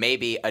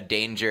maybe a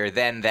danger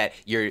then that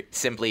you're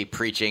simply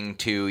preaching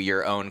to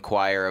your own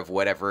choir of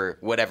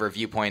whatever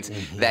viewpoints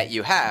that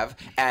you have.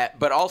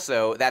 But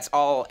also that's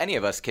all any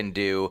of us can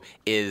do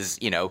is,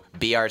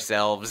 be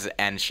ourselves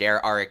and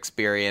share our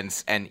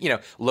experience and,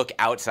 look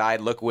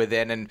outside, look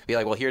within and be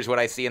like, well, here's what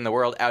I see in the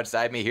world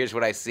outside me. Here's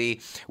what I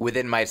see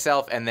within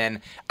myself. And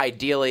then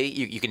ideally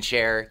you can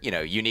share,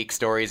 unique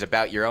stories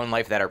about your own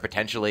life that are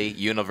potentially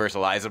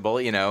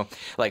universalizable,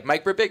 like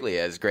Mike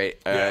Birbiglia is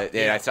great.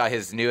 I saw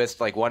his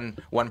newest,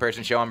 one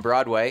person show on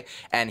Broadway,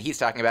 and he's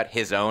talking about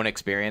his own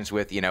experience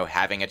with,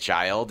 having a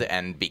child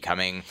and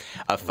becoming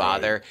a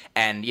father. Right.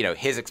 And,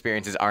 his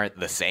experiences aren't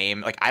the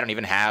same. I don't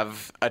even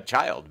have a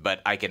child, but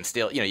I can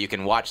still, you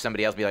can watch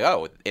somebody else be like,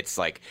 oh, it's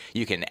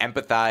you can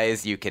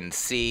empathize, you can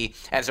see.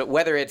 And so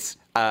whether it's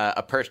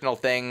a personal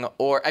thing,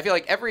 or I feel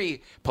like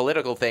every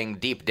political thing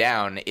deep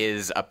down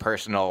is a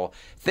personal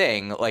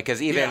thing,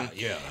 because even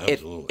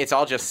it's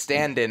all just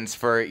stand-ins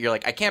for, you're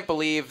like, I can't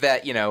believe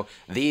that,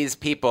 these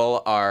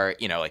people are,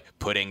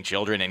 putting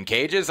children in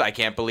cages. I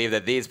can't believe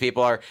that these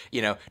people are,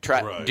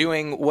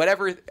 doing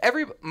whatever.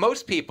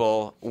 Most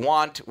people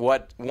would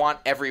want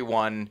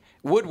everyone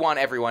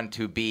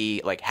to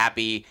be happy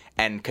happy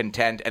and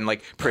content and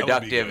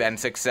productive and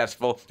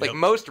successful.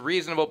 Most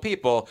reasonable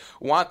people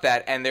want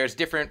that, and there's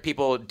different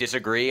people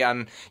disagree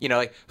on,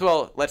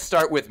 well, let's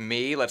start with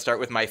me, let's start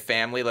with my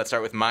family, let's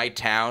start with my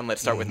town,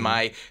 let's start with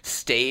my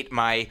state,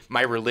 my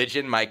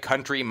religion, my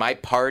country, my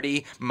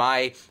party,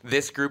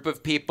 this group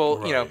of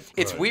people.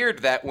 It's weird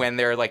that when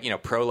they're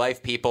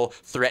pro-life people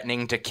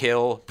threatening to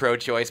kill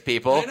pro-choice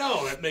people. I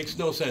know, that makes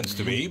no sense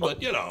to me, but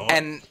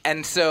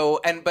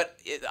but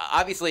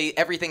obviously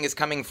everything is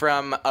coming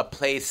from a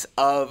place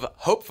of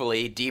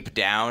hopefully deep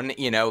down,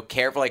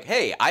 careful,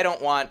 hey,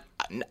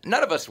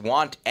 none of us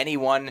want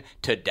anyone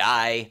to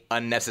die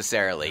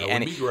unnecessarily,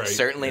 and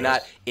certainly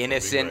not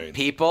innocent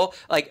people.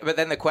 But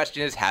then the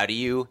question is, how do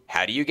you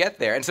get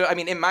there? And so,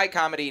 in my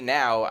comedy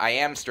now, I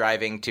am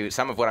striving to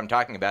some of what I'm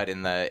talking about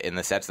in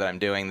the sets that I'm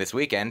doing this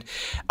weekend.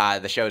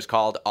 The show is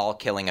called All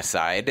Killing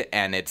Aside,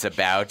 and it's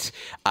about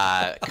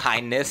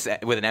kindness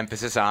with an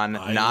emphasis on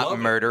not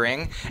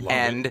murdering.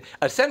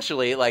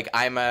 Essentially,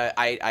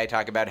 I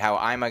talk about how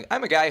I'm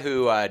a guy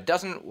who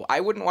I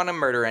wouldn't want to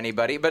murder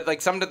anybody, but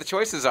some of the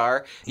choices are,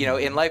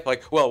 in life,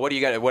 well, what do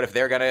you got? What if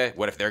they're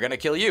gonna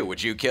kill you?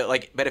 Would you kill?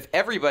 But if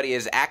everybody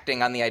is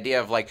acting on the idea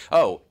of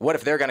oh, what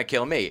if they're gonna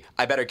kill me?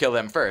 I better kill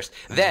them first.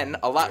 Then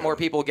a lot more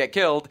people get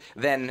killed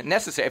than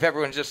necessary. If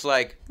everyone's just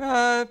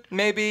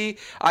maybe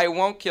I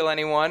won't kill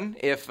anyone.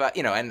 If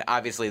and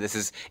obviously this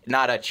is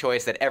not a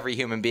choice that every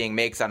human being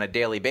makes on a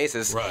daily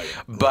basis. Right.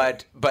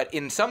 But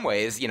in some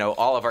ways,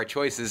 all of our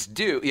choices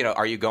do.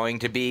 Are you going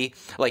to be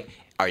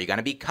are you going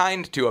to be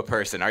kind to a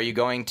person? Are you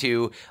going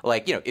to,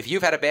 if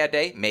you've had a bad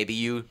day, maybe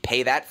you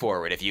pay that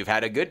forward. If you've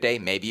had a good day,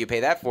 maybe you pay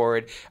that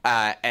forward.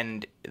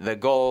 And the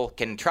goal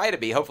can try to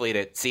be, hopefully,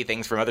 to see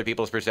things from other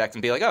people's perspectives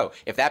and be like, oh,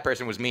 if that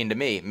person was mean to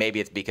me, maybe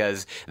it's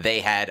because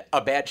they had a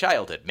bad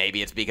childhood.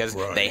 Maybe it's because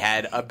they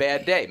had a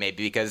bad day.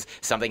 Maybe because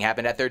something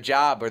happened at their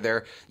job or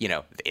their,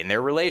 in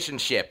their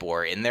relationship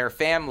or in their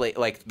family.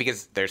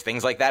 Because there's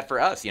things like that for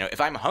us. If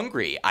I'm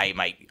hungry, I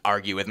might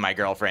argue with my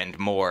girlfriend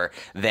more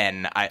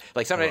than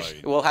sometimes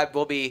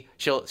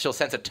she'll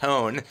sense a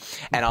tone,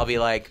 and I'll be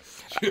like,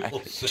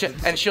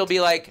 and she'll be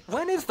like,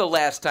 when is the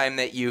last time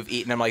that you've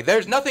eaten? I'm like,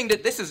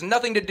 this is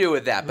nothing to do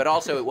with that, but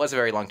also it was a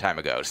very long time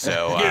ago,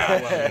 so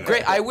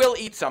great. I will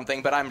eat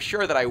something, but I'm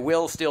sure that I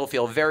will still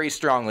feel very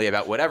strongly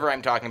about whatever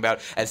I'm talking about.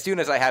 As soon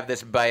as I have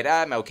this bite,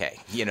 I'm okay.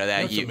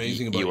 That's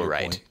amazing about you were your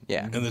right. Point.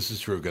 Yeah, and this is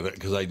true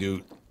because I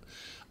do.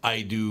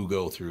 I do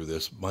go through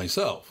this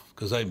myself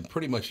because I'm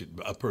pretty much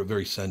a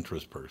very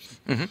centrist person.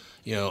 Mm-hmm.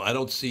 You know, I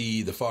don't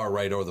see the far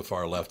right or the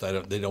far left.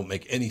 They don't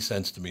make any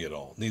sense to me at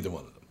all. Neither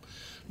one of them.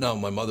 Now,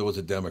 my mother was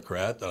a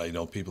Democrat. I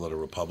know people that are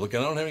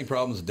Republican. I don't have any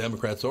problems with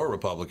Democrats or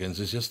Republicans.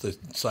 It's just the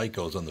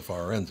psychos on the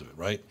far ends of it,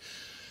 right?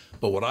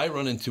 But what I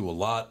run into a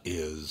lot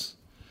is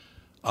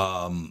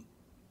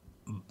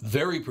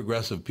very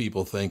progressive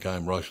people think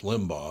I'm Rush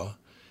Limbaugh,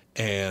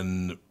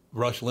 and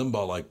Rush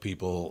Limbaugh-like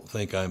people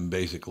think I'm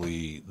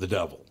basically the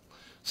devil.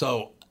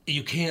 So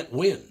you can't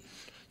win.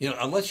 You know,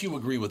 unless you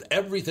agree with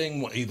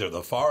everything either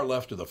the far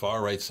left or the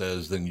far right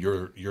says, then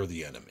you're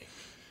the enemy.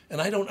 And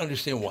I don't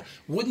understand why.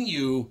 Wouldn't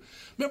you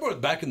remember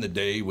back in the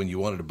day when you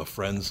wanted to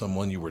befriend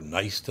someone, you were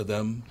nice to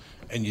them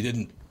and you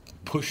didn't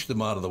push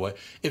them out of the way?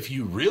 If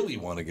you really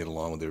want to get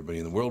along with everybody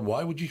in the world,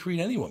 why would you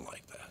treat anyone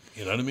like that?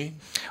 You know what I mean?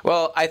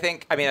 Well, I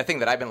think a thing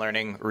that I've been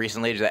learning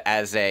recently is that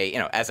as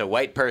a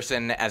white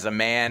person, as a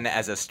man,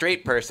 as a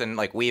straight person,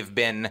 like we've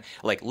been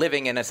like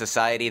living in a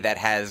society that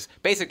has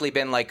basically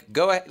been like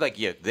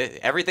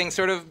everything's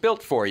sort of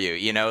built for you.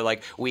 You know,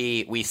 like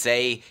we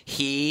say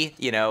he,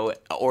 you know,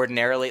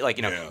 ordinarily, like,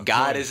 you know,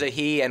 God is a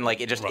he, and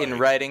like it just in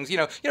writings, you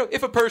know,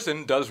 if a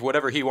person does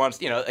whatever he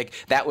wants, you know, like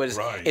that was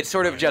it's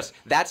sort of just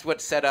that's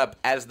what's set up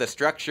as the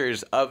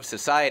structures of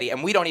society,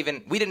 and we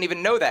didn't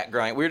even know that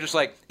growing up. We were just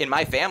like, in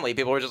my family,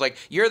 people were just like,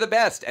 you're the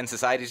best, and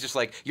society's just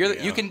like,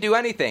 you can do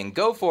anything,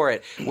 go for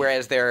it.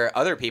 Whereas there are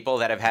other people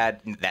that have had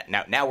that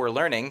now we're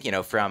learning, you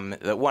know, from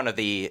one of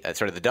the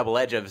sort of the double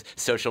edge of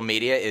social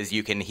media is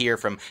you can hear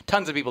from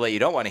tons of people that you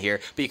don't want to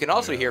hear, but you can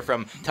also hear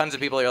from tons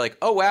of people that are like,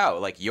 oh wow,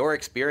 like your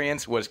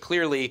experience was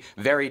clearly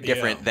very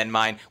different than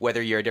mine,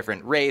 whether you're a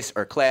different race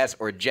or class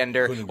or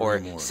gender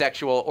or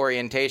sexual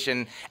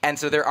orientation. And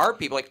so there are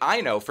people, like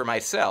I know for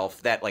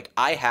myself that like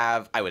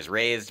I was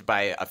raised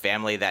by a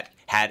family that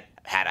had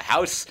a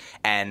house,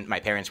 and my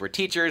parents were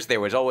teachers. There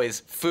was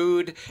always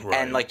food,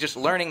 and like just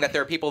learning that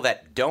there are people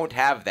that don't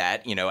have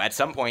that. You know, at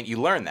some point you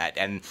learn that,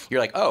 and you're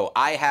like, oh,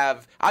 I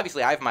have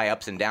my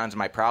ups and downs and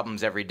my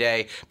problems every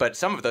day, but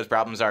some of those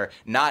problems are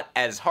not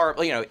as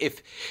horrible. You know,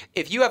 if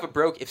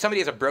somebody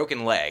has a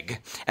broken leg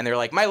and they're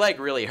like, my leg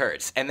really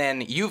hurts, and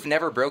then you've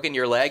never broken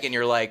your leg, and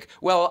you're like,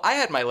 well, I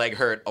had my leg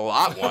hurt a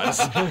lot once.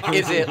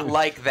 Is it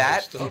like that?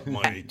 I stubbed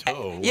my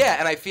toe. Yeah,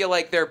 and I feel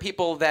like there are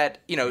people that,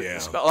 you know,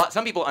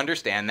 some people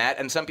understand that,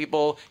 and some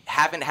people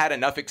haven't had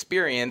enough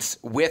experience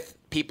with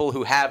people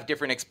who have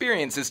different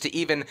experiences to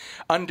even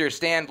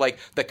understand like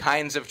the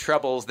kinds of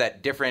troubles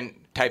that different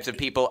types of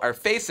people are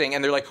facing,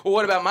 and they're like, well,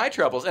 what about my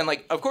troubles? And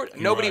like, of course,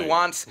 nobody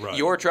wants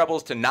your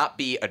troubles to not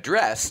be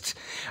addressed,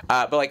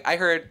 but like I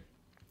heard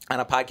on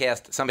a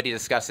podcast somebody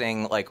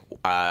discussing like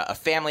a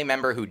family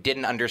member who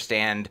didn't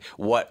understand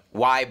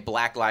why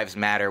Black Lives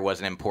Matter was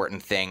an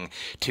important thing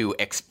to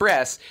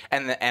express,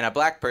 and a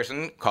black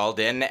person called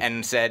in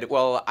and said,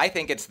 well, I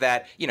think it's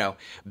that, you know,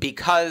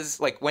 because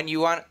like when you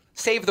want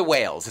save the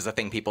whales is a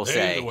thing people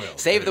say.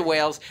 Save the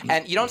whales.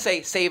 And you don't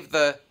say save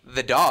the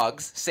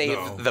dogs, save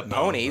the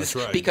ponies,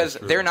 because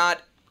they're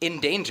not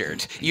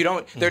endangered.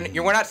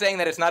 We're not saying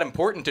that it's not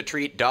important to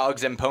treat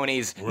dogs and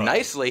ponies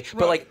nicely,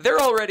 but like they're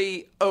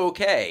already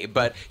okay.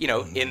 But you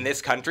know, in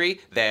this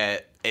country,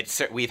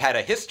 we've had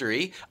a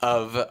history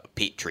of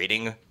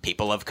treating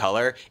people of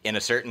color in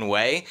a certain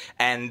way,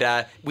 and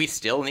we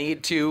still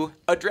need to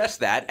address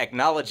that,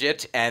 acknowledge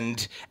it,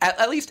 and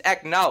at least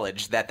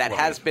acknowledge that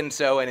has been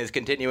so and is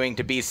continuing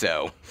to be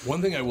so.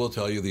 One thing I will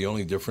tell you, the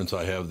only difference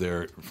I have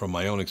there from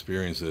my own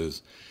experience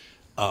is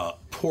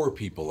poor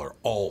people are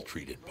all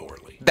treated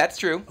poorly. That's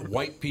true.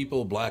 White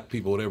people, black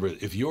people, whatever.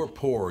 If you're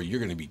poor, you're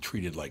going to be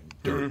treated like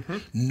dirt. Mm-hmm.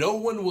 No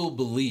one will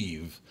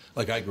believe.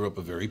 Like I grew up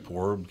a very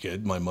poor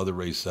kid. My mother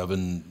raised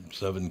seven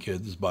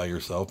kids by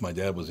herself. My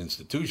dad was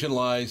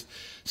institutionalized.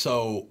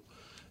 So,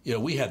 you know,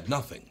 we had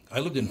nothing. I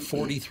lived in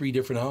 43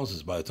 different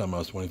houses by the time I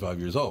was 25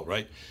 years old,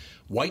 right?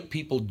 White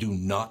people do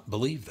not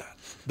believe that.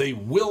 They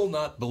will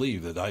not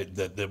believe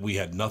that we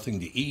had nothing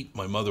to eat.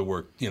 My mother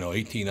worked,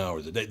 18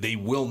 hours a day. They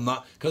will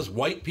not, because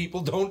white people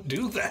don't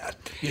do that.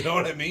 You know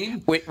what I mean?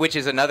 Which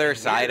is another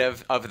side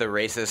of the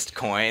racist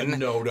coin.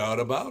 No doubt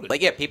about it.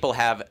 Like, yeah, people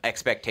have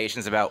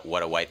expectations about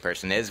what a white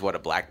person is, what a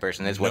black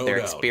person is, what their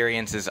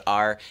experiences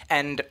are.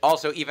 And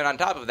also, even on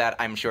top of that,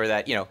 I'm sure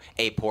that,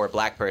 a poor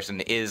black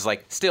person is,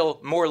 like, still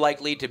more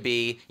likely to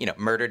be,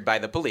 murdered by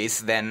the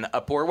police than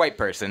a poor white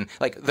person.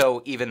 Like,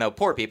 even though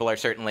poor people are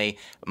certainly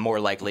more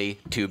likely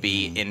to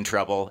be in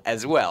trouble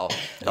as well.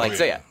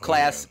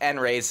 Class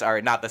and race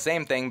are not the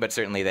same thing, but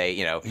certainly they,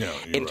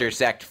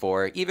 intersect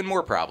for even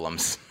more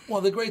problems. Well,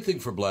 the great thing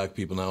for black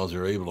people now is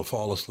they're able to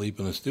fall asleep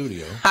in the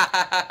studio.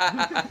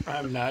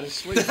 I'm not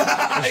asleep.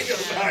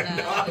 I'm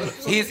not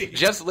asleep. He's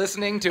just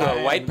listening to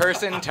a white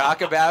person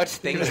talk about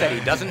things that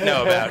he doesn't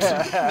know about.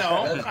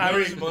 No,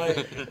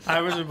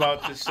 I was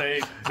about to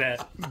say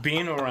that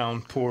being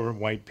around poor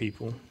white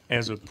people,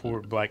 as a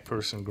poor black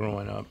person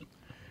growing up,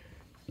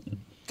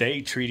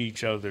 they treat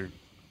each other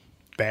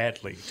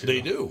badly.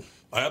 They do.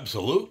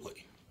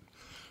 Absolutely.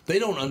 They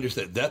don't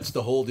understand. That's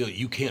the whole deal.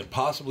 You can't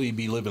possibly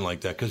be living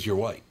like that because you're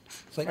white.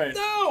 It's like, Right.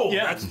 no,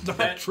 Yeah, that's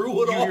not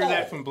true at all. You hear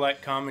that from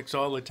black comics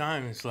all the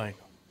time. It's like,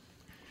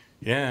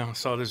 yeah, I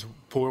saw this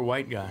poor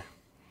white guy.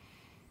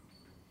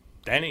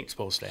 That ain't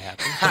supposed to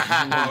happen.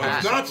 Well,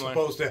 it's not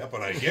supposed to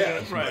happen, I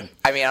guess. Right.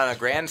 I mean, on a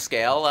grand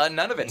scale,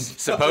 none of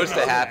it's supposed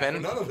to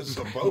happen. None of it's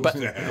supposed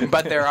to happen.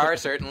 But there are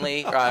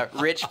certainly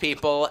rich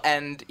people,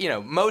 and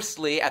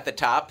mostly at the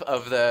top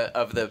of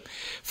the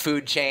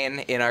food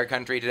chain in our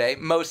country today,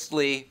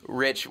 mostly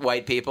rich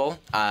white people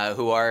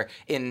who are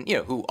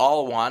who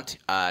all want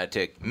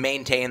to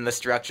maintain the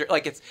structure.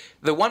 Like it's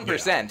the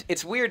 1%. Yeah.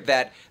 It's weird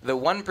that the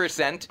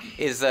 1%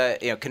 is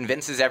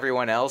convinces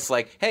everyone else,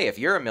 like, hey, if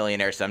you're a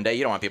millionaire someday,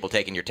 you don't want people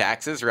taking your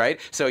taxes,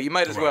 right? So you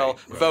might as well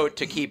vote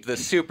to keep the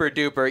super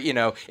duper,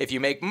 if you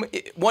make,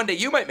 one day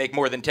you might make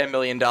more than $10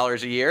 million a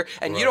year,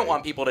 and you don't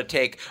want people to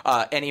take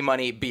any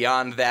money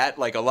beyond that,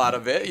 like a lot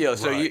of it,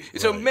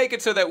 so make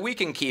it so that we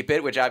can keep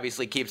it, which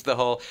obviously keeps the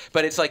whole,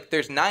 but it's like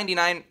there's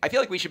 99, I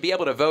feel like we should be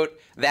able to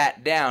vote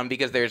that down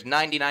because there's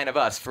 99 of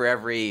us for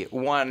every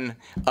one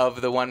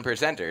of the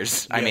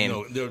 1%ers. I mean,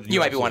 you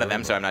might be one of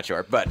them, so I'm not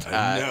sure, but. No,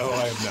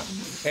 I am not.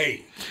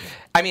 Hey.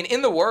 I mean,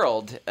 in the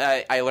world,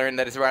 I learned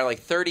that it's around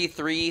like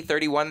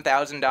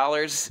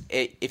 $31,000.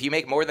 If you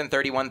make more than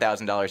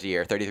 $31,000 a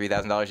year,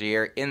 $33,000 a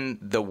year in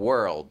the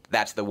world,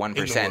 that's the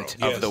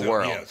 1% of the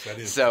world. Yes, that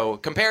is so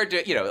compared to,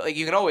 like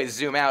you can always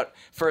zoom out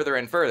further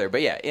and further.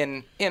 But yeah,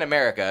 in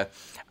America,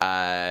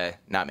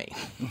 not me.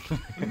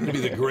 It'd be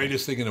the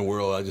greatest thing in the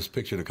world. I just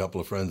pictured a couple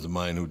of friends of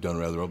mine who'd done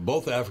rather well,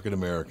 both African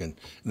American,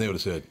 and they would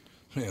have said,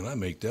 man, I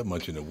make that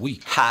much in a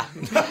week. Ha!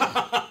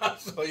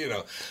 So,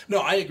 no,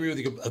 I agree with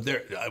you.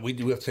 We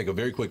do have to take a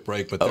very quick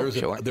break, but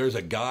there's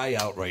a guy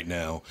out right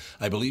now.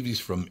 I believe he's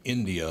from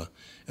India,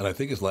 and I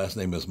think his last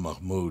name is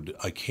Mahmood.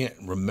 I can't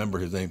remember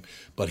his name,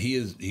 but he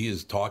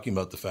is talking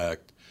about the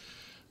fact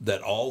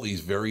that all these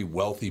very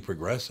wealthy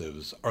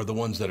progressives are the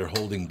ones that are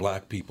holding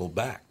black people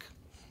back.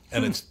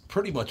 And it's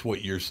pretty much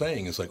what you're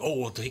saying. It's like, oh,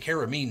 well, take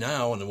care of me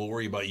now, and then we'll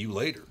worry about you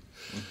later.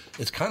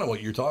 It's kind of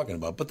what you're talking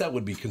about, but that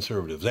would be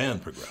conservatives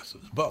and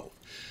progressives, both.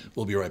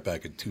 We'll be right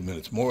back in 2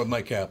 minutes. More with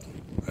Mike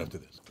Kaplan after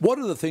this. What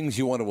are the things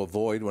you want to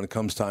avoid when it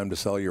comes time to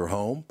sell your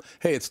home?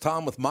 Hey, it's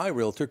Tom with my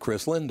realtor,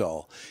 Chris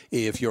Lindahl.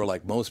 If you're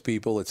like most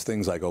people, it's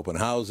things like open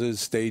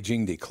houses,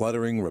 staging,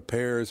 decluttering,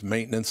 repairs,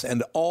 maintenance,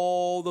 and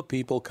all the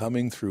people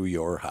coming through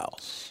your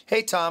house.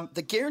 Hey, Tom,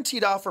 the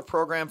Guaranteed Offer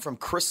program from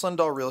Chris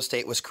Lindahl Real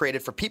Estate was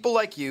created for people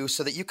like you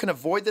so that you can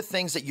avoid the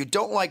things that you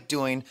don't like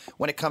doing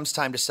when it comes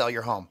time to sell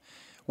your home.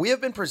 We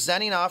have been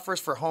presenting offers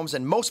for homes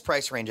in most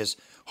price ranges.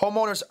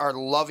 Homeowners are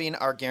loving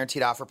our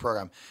Guaranteed Offer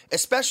program,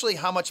 especially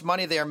how much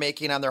money they are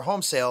making on their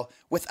home sale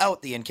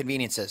without the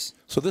inconveniences.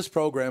 So this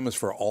program is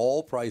for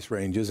all price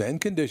ranges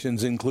and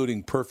conditions,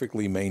 including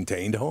perfectly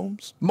maintained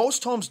homes?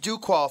 Most homes do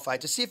qualify.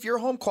 To see if your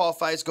home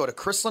qualifies, go to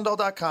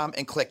chrislindahl.com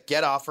and click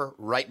Get Offer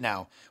right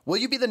now. Will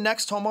you be the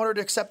next homeowner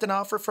to accept an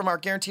offer from our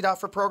Guaranteed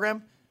Offer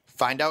program?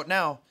 Find out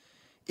now.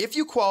 If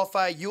you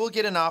qualify, you will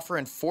get an offer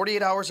in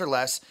 48 hours or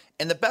less,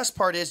 and the best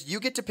part is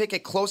you get to pick a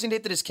closing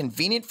date that is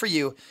convenient for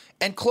you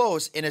and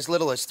close in as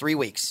little as 3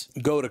 weeks.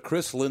 Go to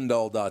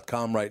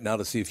chrislindahl.com right now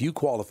to see if you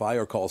qualify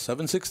or call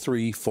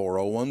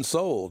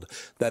 763-401-SOLD.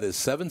 That is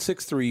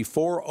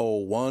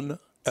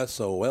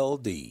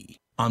 763-401-SOLD.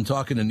 I'm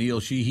talking to Neil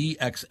Sheehy,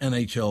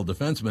 ex-NHL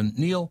defenseman.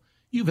 Neil,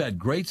 you've had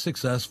great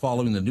success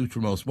following the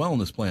Nutrimost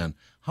Wellness Plan.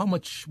 How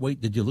much weight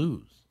did you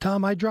lose?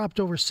 Tom, I dropped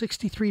over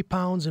 63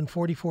 pounds in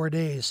 44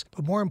 days,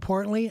 but more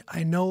importantly,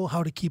 I know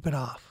how to keep it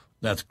off.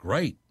 That's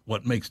great.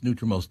 What makes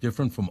Nutrimost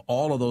different from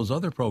all of those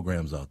other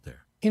programs out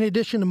there? In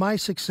addition to my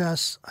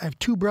success, I have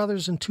 2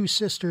 brothers and 2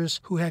 sisters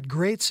who had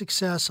great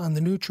success on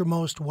the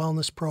Nutrimost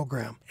Wellness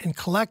Program. And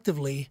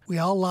collectively, we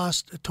all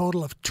lost a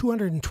total of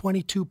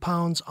 222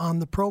 pounds on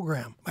the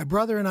program. My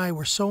brother and I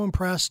were so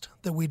impressed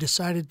that we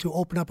decided to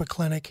open up a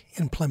clinic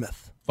in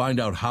Plymouth.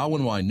 Find out how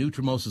and why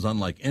Nutrimost is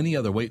unlike any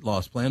other weight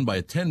loss plan by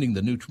attending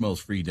the Nutrimost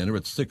free dinner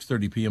at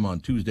 6:30 p.m. on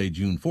Tuesday,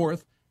 June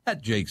 4th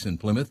at Jake's in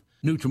Plymouth.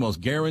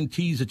 Nutrimost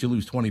guarantees that you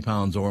lose 20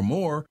 pounds or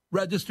more.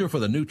 Register for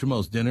the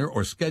Nutrimost dinner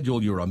or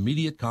schedule your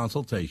immediate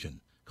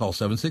consultation. Call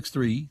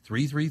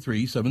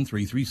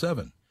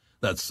 763-333-7337.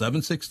 That's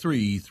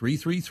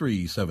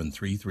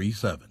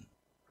 763-333-7337.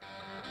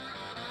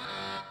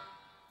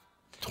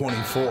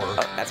 24. Oh,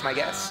 that's my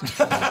guess.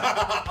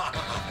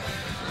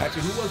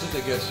 Actually, who was it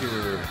that guessed you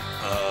were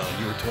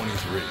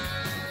 23?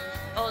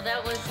 Oh,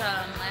 that was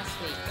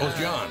last week. Oh, it's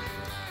John.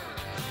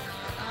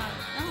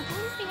 No,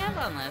 who did we have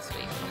on last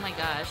week? Oh my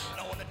gosh.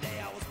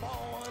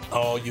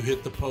 Oh, you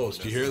hit the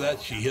post. You hear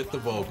that? She hit the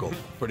vocal.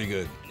 Pretty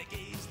good.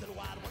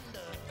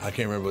 I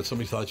can't remember, but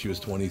somebody thought she was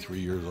 23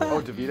 years old.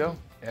 Oh, DeVito?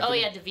 Oh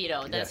yeah,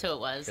 DeVito. That's who it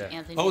was.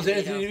 Anthony. Oh, it was DeVito.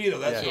 Anthony DeVito.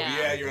 That's yeah.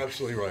 yeah, you're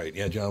absolutely right.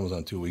 Yeah, John was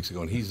on 2 weeks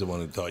ago, and he's the one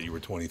that thought you were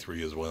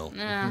 23 as well.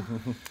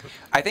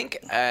 I think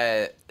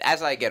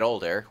as I get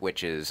older,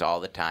 which is all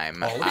the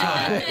time. All the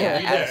time.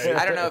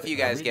 I don't know if you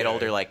guys get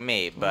older like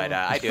me, but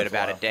I do it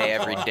about a day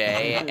every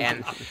day.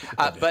 And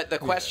but the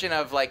question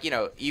of like,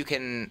 you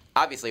can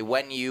obviously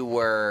when you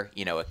were,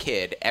 a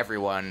kid,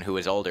 everyone who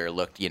was older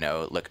looked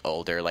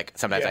older. Like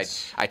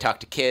sometimes I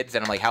talk to kids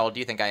and I'm like, how old do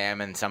you think I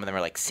am? And some of them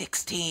are like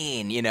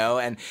 16,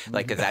 and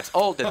like because that's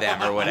old to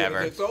them or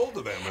whatever. It's old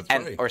to them.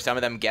 That's right. Or some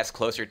of them guess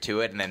closer to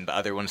it, and then the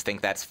other ones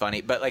think that's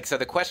funny. But like, so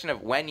the question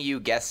of when you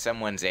guess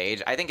someone's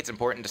age, I think it's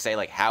important to say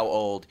like how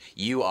old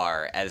you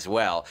are as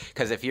well.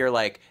 Because if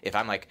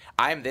I'm like,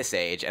 I'm this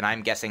age, and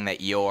I'm guessing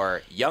that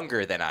you're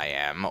younger than I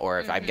am, or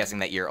if I'm guessing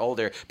that you're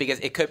older, because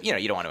it could,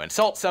 you don't want to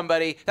insult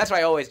somebody. That's why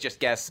I always just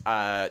guess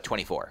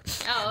 24.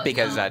 Oh,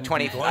 because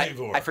 24.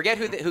 I forget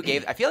who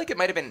gave. I feel like it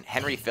might have been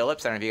Henry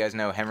Phillips. I don't know if you guys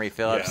know Henry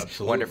Phillips,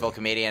 wonderful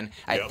comedian.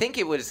 I think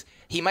it was.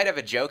 He might have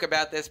a joke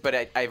about this,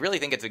 but I really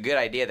think it's a good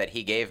idea that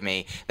he gave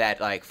me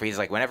that, he's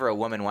like, whenever a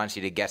woman wants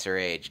you to guess her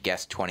age,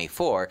 guess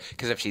 24,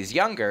 because if she's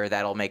younger,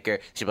 that'll make her,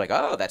 she'll be like,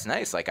 oh, that's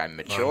nice, like I'm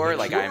mature,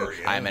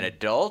 I'm an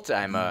adult,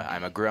 I'm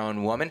a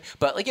grown woman.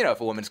 But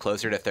if a woman's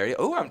closer to 30,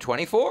 oh, I'm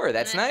 24,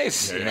 that's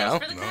nice, No,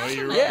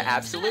 you're right. Yeah,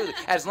 absolutely.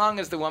 As long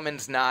as the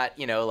woman's not,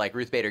 like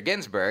Ruth Bader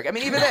Ginsburg. I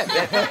mean, even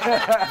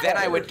then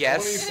I would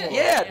guess,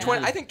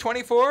 20, I think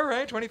 24,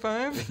 right,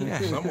 25? Yeah.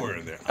 Somewhere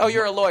in there. Oh,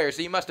 you're a lawyer,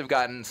 so you must have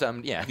gotten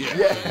some,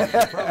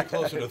 Probably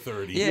closer to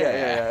 30.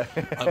 Yeah.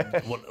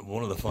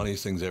 One of the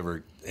funniest things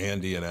ever,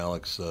 Andy and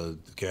Alex,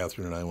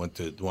 Catherine and I went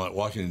to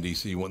Washington,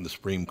 D.C., went in the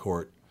Supreme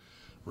Court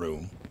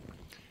room.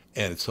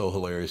 And it's so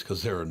hilarious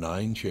because there are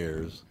 9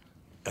 chairs,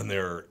 and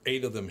there are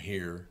 8 of them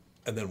here,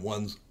 and then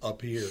one's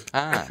up here.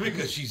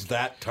 Because she's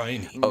that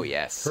tiny. Oh,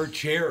 yes. Her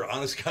chair,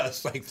 honest God,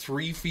 is like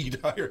 3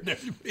 feet higher than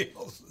everybody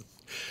else's.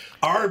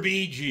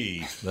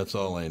 RBG. That's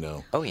all I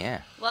know. Oh,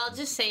 yeah. Well, I'll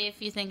just say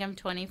if you think I'm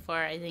 24,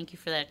 I thank you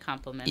for that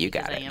compliment. You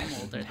got because it. I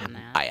am older than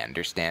that. I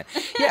understand.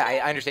 Yeah,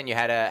 I understand you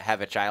had to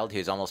have a child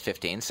who's almost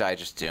 15, so I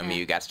just assume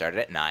you got started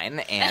at 9.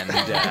 And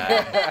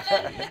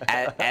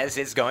as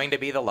is going to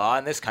be the law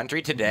in this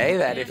country today,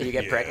 that if you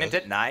get pregnant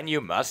at 9, you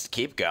must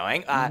keep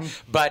going.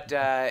 But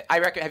I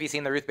reckon, have you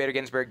seen the Ruth Bader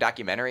Ginsburg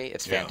documentary?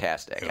 It's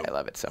fantastic. I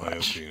love it so much. I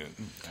have seen it.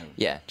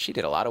 Yeah, she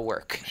did a lot of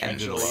work. She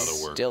did a lot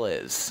of work. Still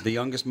is. The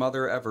youngest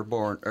mother ever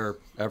born, or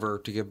ever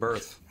to give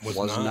birth was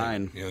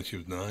 9. Yeah, she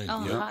was 9.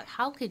 Oh, yep.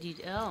 how could you?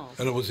 Oh.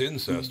 And it was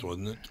incest,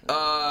 wasn't it?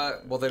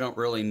 Well, they don't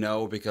really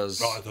know because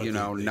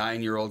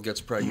 9-year-old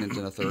gets pregnant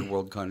in a third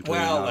world country.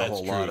 Well, not that's a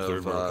whole true. lot Third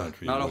of world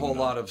country, not a whole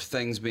lot of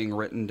things being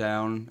written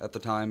down at the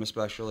time,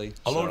 especially.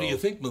 Although, do you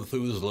think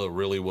Methuselah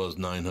really was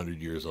 900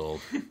 years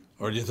old,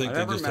 or do you think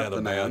they just had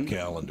a bad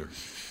calendar?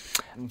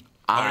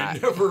 I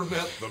never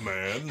met the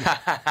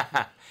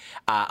man.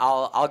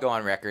 I'll go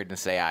on record and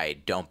say I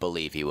don't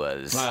believe he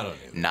was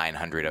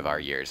 900 of our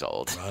years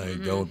old. I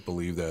don't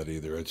believe that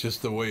either. It's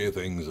just the way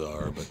things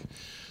are. But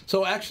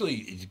so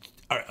actually,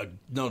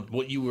 no,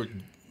 what you were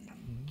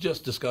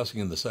just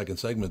discussing in the second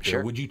segment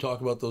there, would you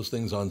talk about those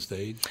things on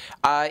stage?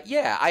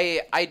 Yeah,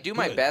 I do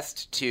my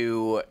best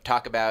to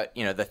talk about,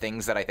 the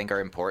things that I think are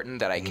important,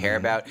 that I care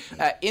about,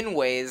 in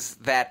ways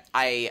that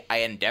I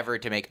endeavor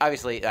to make,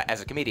 obviously,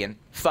 as a comedian,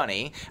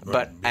 funny,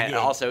 but and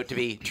also to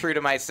be true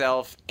to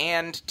myself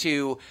and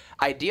to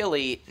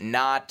ideally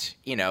not,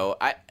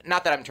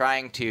 not that I'm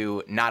trying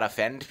to not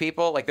offend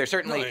people. Like there's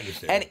certainly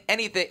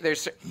anything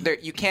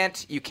you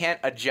can't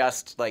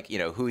adjust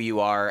who you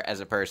are as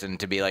a person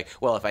to be like,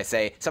 well, if I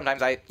say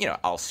sometimes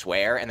I'll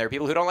swear and there are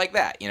people who don't like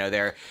that.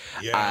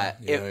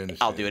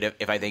 I'll do it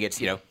if I think it's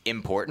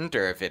important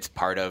or if it's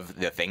part of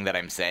the thing that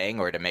I'm saying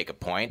or to make a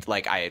point.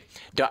 Like I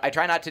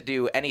try not to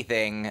do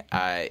anything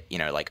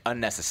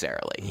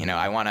unnecessarily.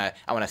 I want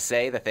to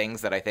say the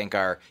things that I think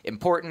are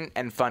important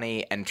and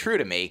funny and true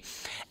to me,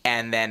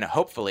 and then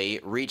hopefully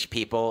reach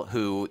people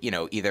who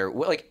either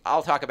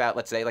I'll talk about,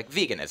 let's say,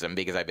 veganism,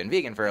 because I've been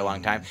vegan for a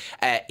long time,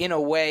 in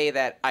a way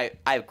that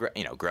I've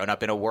grown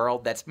up in a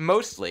world that's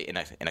mostly in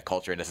a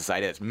culture, in a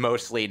society that's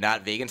mostly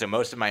not vegan. So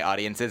most of my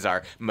audiences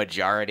are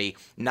majority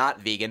not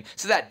vegan.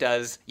 So that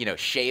does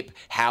shape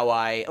how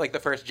I the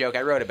first joke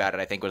I wrote about it,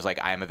 I think, was I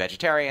am a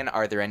vegetarian.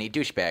 Are there any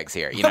douchebags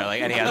here?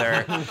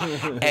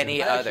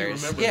 Any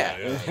others? Yeah.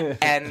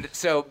 And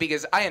so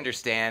because I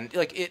understand,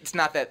 it's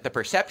not that the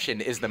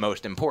perception is the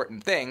most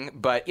important thing,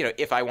 but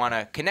if I want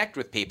to connect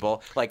with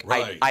people,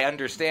 I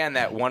understand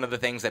that one of the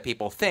things that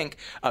people think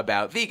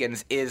about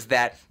vegans is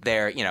that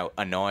they're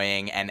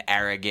annoying and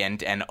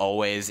arrogant and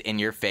always in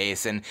your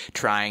face and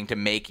trying to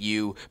make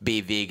you be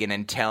vegan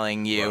and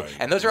telling you,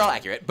 and those are all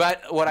accurate.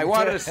 But what I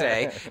wanted to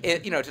say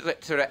is,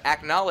 sort of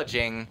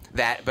acknowledging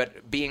that,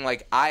 but being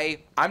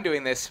I'm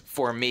doing this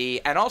for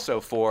me and also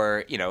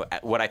for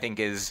what I think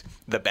is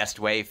the best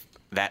way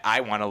that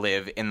I want to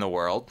live in the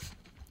world.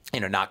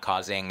 Not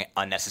causing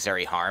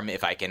unnecessary harm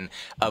if I can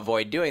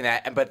avoid doing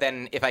that. But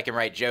then if I can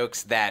write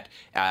jokes that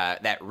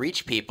that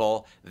reach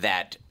people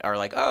that are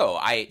like, oh,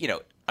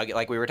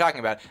 like we were talking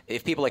about,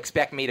 if people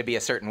expect me to be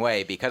a certain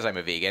way because I'm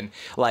a vegan,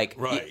 like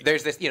Right.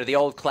 there's this, the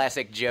old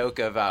classic joke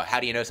of how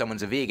do you know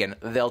someone's a vegan?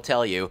 They'll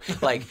tell you.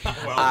 Like,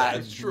 Well,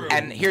 that's true.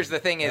 And here's the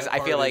thing is, That I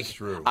feel part like is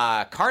true.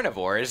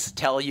 carnivores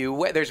tell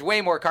you there's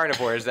way more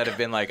carnivores that have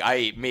been like, I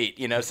eat meat,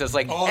 so it's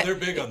like They're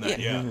big on that,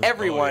 yeah.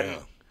 everyone. Oh, yeah.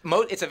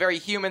 It's a very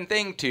human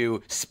thing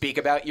to speak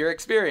about your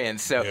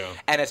experience. So,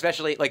 and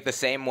especially like the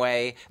same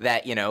way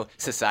that,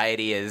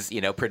 society is,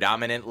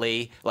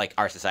 predominantly like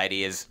our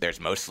society is, there's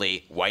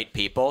mostly white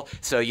people.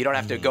 So you don't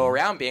have to go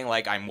around being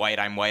like, I'm white,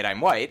 I'm white, I'm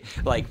white.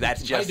 Like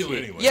that's just, I do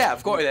it anyway. yeah,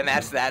 of course. And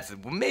that's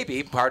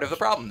maybe part of the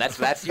problem. That's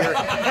your,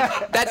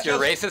 that's your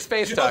racist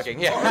face talking.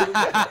 Yeah.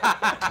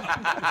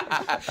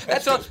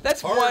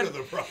 That's part one of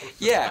the problem.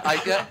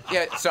 Yeah.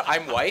 Yeah. So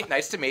I'm white.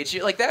 Nice to meet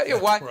you. Like that. Yeah,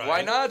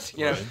 why not?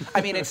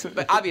 I mean,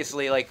 but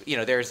obviously, like,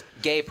 there's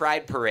gay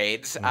pride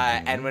parades,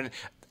 and when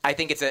I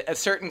think it's a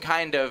certain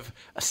kind of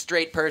a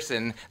straight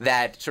person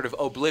that sort of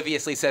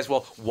obliviously says,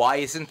 well, why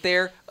isn't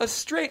there a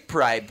straight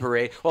pride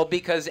parade? Well,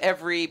 because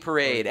every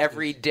parade,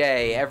 every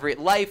day, every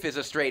life is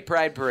a straight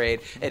pride parade.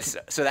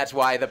 So that's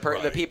why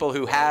the people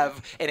who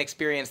have an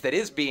experience that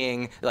is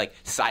being like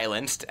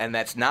silenced and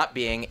that's not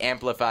being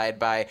amplified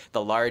by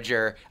the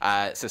larger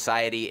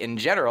society in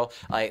general,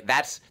 like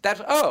that's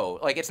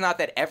like it's not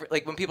that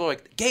like when people are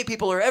like gay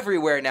people are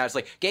everywhere now, it's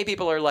like gay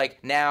people are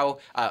like now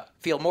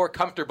feel more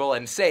comfortable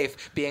and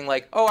safe being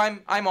like, oh,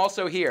 I'm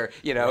also here,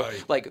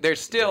 Right. Like there's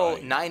still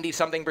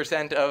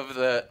 90-something%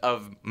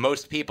 of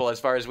most people, as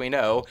far as we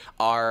know,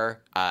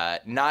 are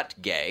not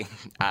gay.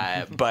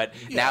 But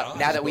now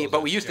that we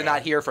used to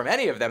not hear from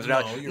any of them.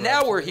 So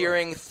now we're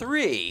hearing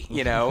 3.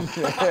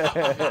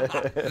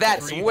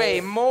 That's way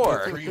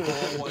more. 3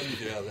 whole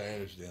ones, yeah, I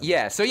understand.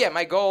 Yeah, so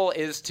my goal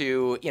is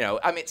to,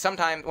 I mean,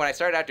 sometime when I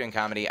started out doing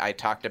comedy, I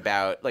talked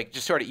about, like,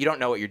 just sort of, you don't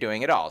know what you're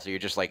doing at all. So you're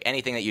just like,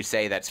 anything that you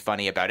say that's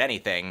funny about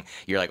anything,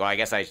 you're like, well, I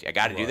guess I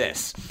got to do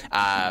this.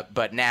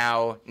 But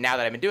now that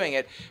I've been doing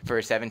it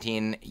for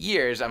 17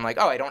 years, I'm like,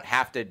 oh, I don't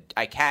have to,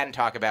 I can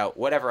talk about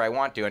whatever I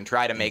want to and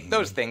try to make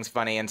those things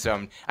funny. And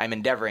so I'm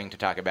endeavoring to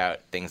talk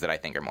about things that I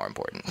think are more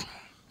important.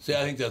 See,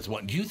 I think that's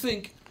one. Do you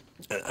think,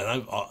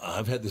 and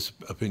I've had this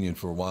opinion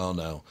for a while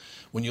now,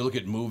 when you look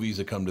at movies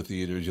that come to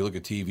theaters, you look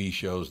at TV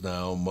shows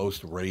now,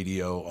 most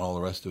radio, all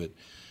the rest of it,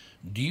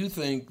 do you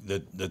think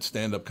that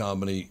stand-up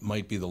comedy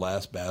might be the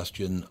last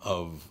bastion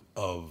of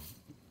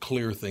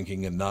clear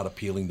thinking and not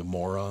appealing to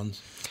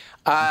morons?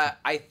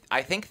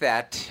 I think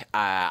that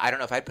I don't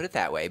know if I'd put it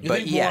that way,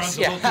 but yes,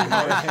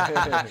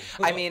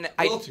 I mean,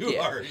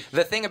 hard.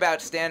 The thing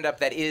about stand-up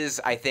that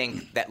is, I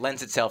think, that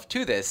lends itself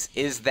to this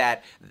is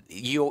that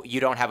you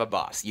don't have a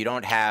boss, you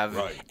don't have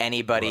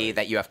anybody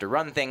that you have to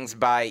run things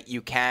by.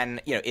 You can,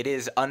 it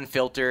is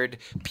unfiltered,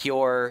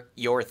 pure,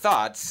 your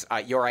thoughts,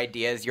 your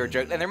ideas, your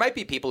jokes, and there might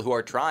be people who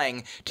are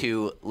trying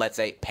to, let's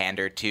say,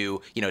 pander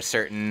to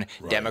certain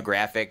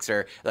demographics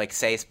or like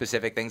say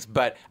specific things.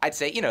 But I'd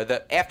say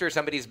after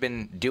somebody's been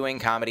doing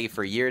comedy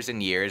for years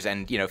and years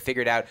and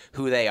figured out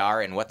who they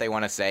are and what they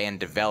want to say and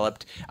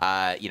developed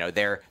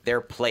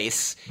their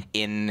place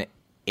in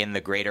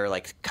the greater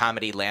like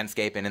comedy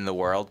landscape and in the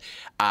world,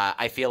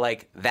 I feel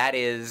like that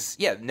is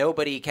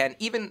nobody can,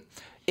 even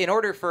in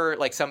order for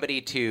like somebody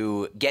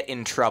to get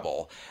in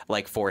trouble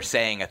like for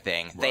saying a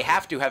thing, they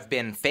have to have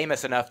been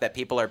famous enough that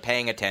people are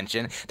paying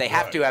attention. They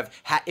have to have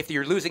if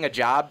you're losing a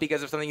job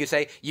because of something you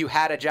say, you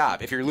had a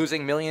job. If you're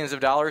losing millions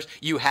of dollars,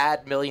 you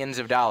had millions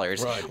of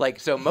dollars. Like,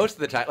 so most of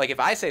the time, like if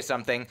I say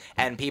something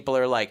and people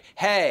are like,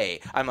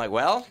 hey, I'm like,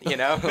 well,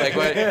 like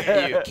what,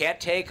 you can't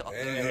take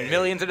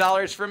millions of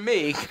dollars from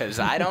me because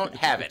I don't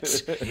have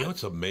it.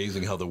 It's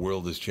amazing how the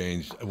world has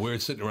changed. We were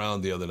sitting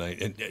around the other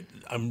night and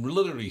I'm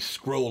literally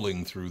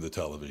scrolling through the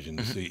television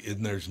to see,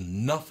 and there's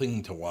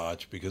nothing to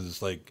watch because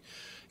it's like,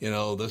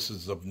 this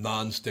is a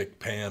non-stick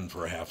pan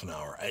for a half an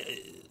hour.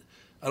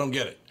 I don't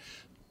get it.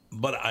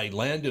 But I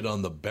landed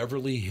on the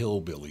Beverly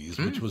Hillbillies,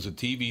 which was a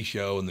TV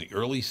show in the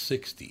early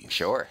 60s.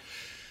 Sure.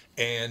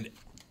 And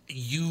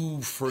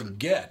you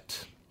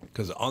forget,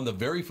 because on the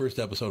very first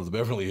episode of the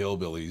Beverly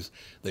Hillbillies,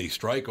 they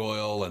strike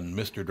oil and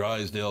Mr.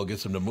 Drysdale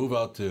gets them to move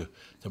out to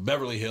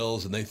Beverly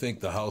Hills, and they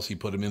think the house he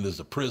put them in is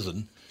a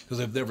prison because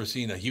they've never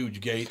seen a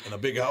huge gate and a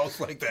big house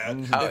like that.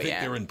 They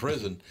think they're in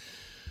prison.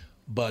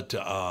 But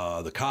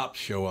the cops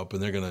show up,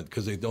 and they're going to,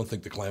 because they don't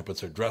think the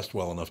Clampetts are dressed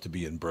well enough to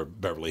be in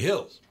Beverly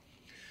Hills.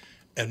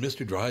 And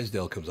Mr.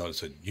 Drysdale comes out and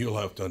said, you'll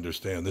have to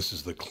understand, this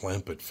is the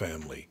Clampett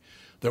family.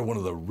 They're one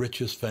of the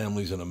richest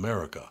families in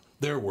America.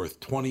 They're worth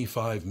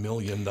 $25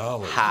 million.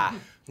 Ha.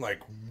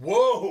 Like,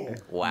 whoa.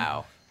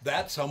 Wow.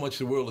 That's how much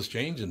the world has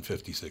changed in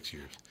 56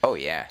 years. Oh,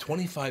 yeah.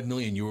 $25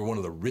 million, you were one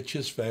of the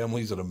richest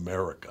families in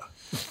America.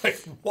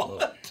 Like,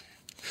 what?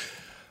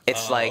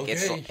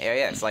 It's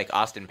it's like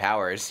Austin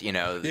Powers,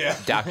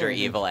 Dr.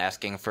 Evil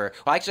asking for.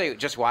 Well, I actually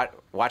just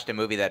watched a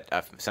movie that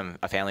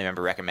a family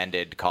member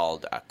recommended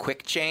called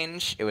Quick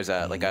Change. It was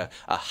a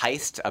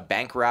heist, a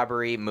bank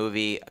robbery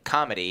movie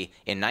comedy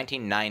in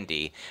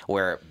 1990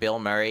 where Bill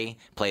Murray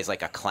plays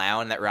like a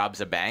clown that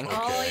robs a bank.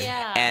 Oh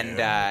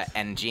yeah.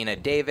 And Gina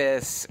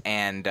Davis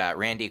and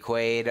Randy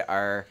Quaid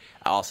are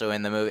also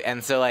in the movie,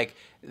 and so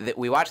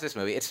we watched this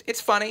movie.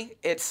 It's funny.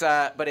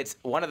 But it's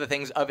one of the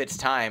things of its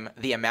time.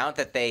 The amount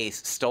that they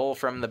stole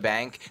from the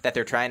bank that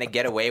they're trying to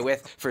get away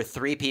with for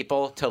 3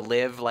 people to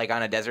live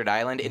on a desert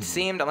island. It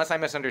seemed, unless I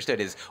misunderstood,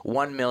 is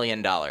 $1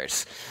 million.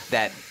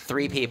 That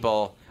 3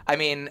 people. I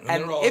mean,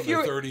 and they're all if in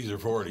their you're 30s or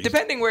 40s,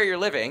 depending where you're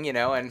living,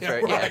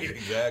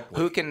 exactly.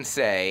 Who can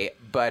say?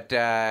 But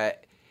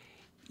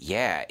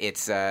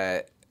it's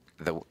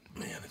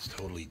Man, it's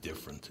totally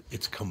different.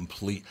 It's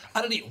complete.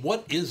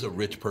 What is a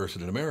rich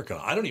person in America?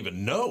 I don't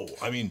even know.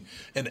 I mean,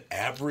 an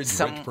average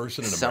rich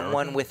person in America.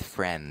 Someone with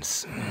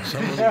friends.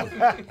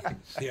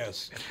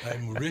 Yes,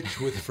 I'm rich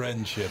with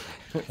friendship.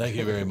 Thank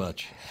you very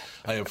much.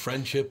 I have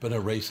friendship and a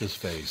racist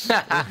face.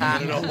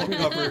 I all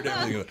covered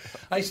everything.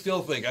 I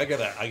still think I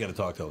gotta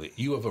talk to you.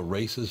 You have a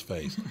racist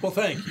face. Well,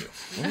 thank you,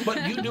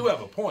 but you do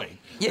have a point.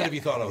 Yeah. That if he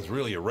thought I was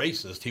really a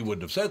racist, he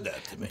wouldn't have said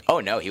that to me. Oh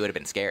no, he would have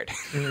been scared.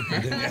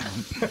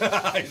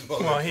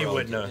 Well, he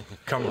wouldn't have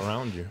come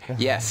around you.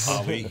 Yes.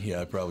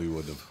 I probably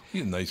would have.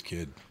 He's a nice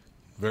kid.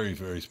 Very,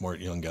 very smart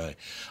young guy.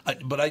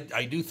 But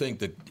I do think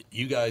that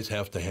you guys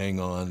have to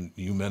hang on,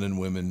 you men and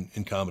women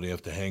in comedy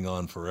have to hang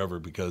on forever,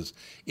 because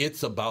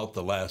it's about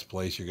the last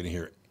place you're going to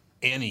hear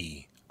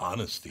any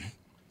honesty.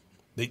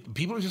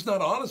 People are just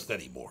not honest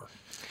anymore.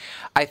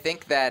 I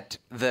think that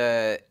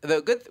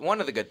one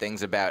of the good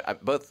things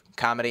about both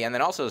comedy and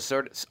then also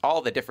sort of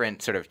all the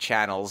different sort of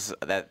channels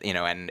that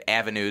and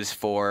avenues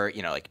for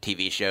like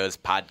TV shows,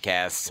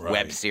 podcasts,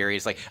 web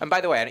series. And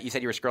by the way, you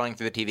said you were scrolling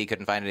through the TV,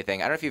 couldn't find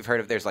anything. I don't know if you've heard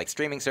of there's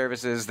streaming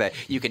services that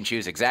you can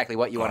choose exactly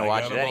what you want to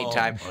watch at any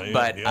time.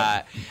 But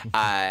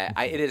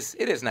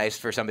it is nice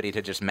for somebody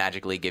to just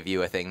magically give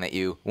you a thing that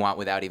you want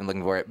without even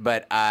looking for it.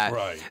 But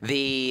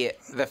the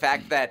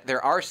fact that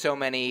there are so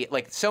many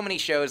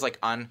shows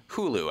on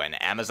Hulu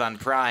and Amazon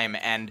Prime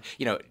and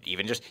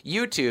even just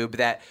YouTube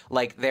that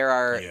there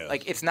are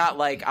it's not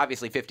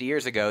obviously 50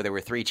 years ago there were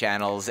 3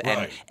 channels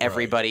and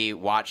everybody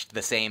watched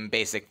the same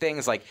basic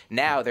things.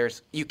 Now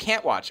you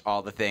can't watch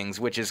all the things,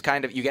 which is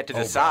kind of you get to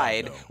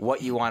decide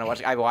what you want to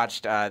watch.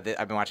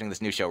 I've been watching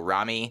this new show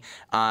Rami,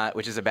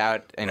 which is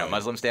about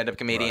Muslim stand-up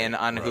comedian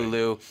on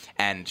Hulu,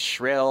 and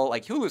Shrill.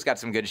 Hulu's got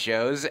some good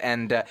shows,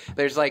 and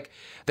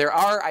there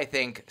are I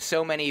think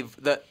so many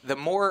the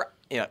more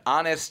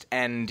honest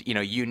and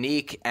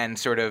unique and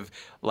sort of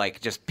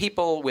just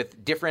people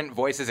with different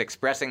voices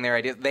expressing their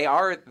ideas.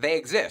 They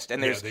exist,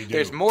 and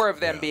there's more of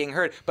them being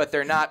heard, but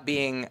they're not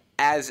being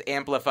as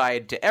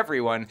amplified to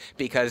everyone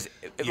because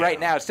right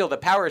now still the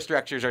power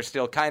structures are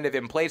still kind of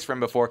in place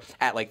from before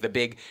at the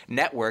big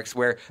networks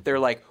where they're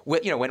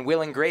when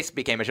Will and Grace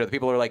became a show, the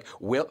people are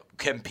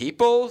can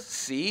people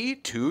see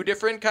 2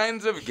 different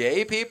kinds of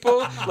gay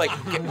people?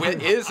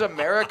 Is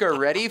America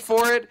ready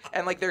for it?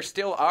 And there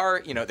still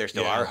are there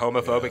still are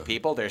homophobic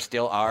people, there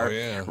still are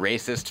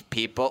racist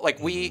people.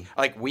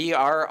 We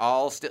are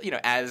all still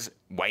as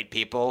white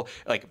people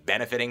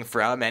benefiting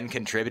from and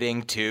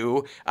contributing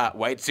to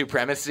white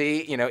supremacy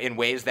in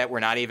ways that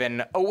we're not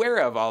even aware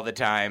of all the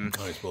time.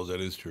 I suppose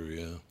that is true,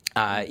 yeah.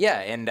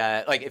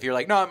 If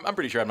you're no, I'm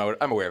pretty sure I'm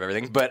aware of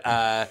everything, but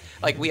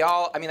we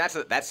all, I mean,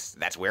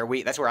 that's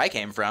where I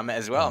came from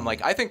as well.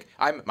 I think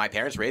my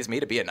parents raised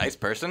me to be a nice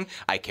person.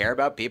 I care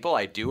about people.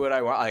 I do what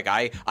I want.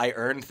 I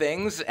earn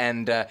things,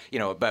 and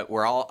but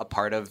we're all a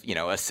part of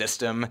a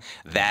system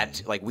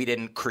that we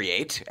didn't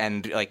create,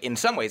 and in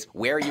some ways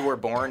where you were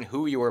born,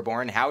 who you were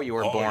born, how you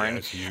were born,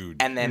 it's huge.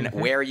 And then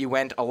where you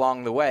went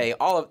along the way.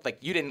 All of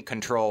you didn't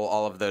control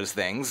all of those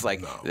things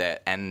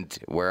that, and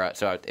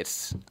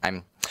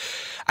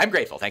I'm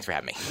grateful. Thanks for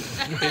having me.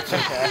 It's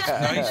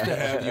nice to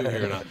have you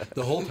here. Now,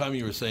 the whole time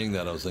you were saying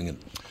that, I was thinking,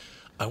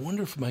 I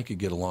wonder if Mike could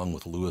get along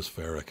with Louis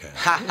Farrakhan.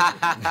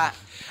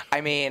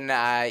 I mean,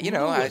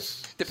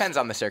 depends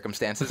on the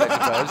circumstances, I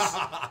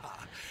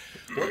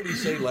suppose. What did he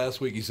say last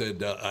week? He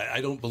said,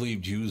 I don't believe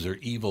Jews are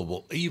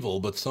evil,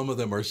 but some of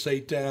them are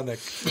satanic.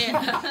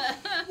 Yeah.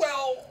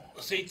 Well,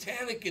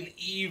 satanic and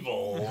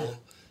evil...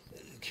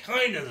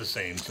 kind of the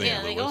same thing.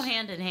 Yeah, they go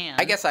hand in hand.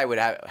 I guess I would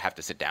have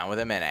to sit down with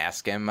him and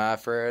ask him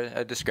for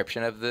a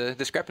description of the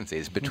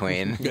discrepancies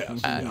between.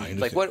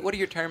 What do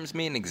your terms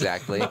mean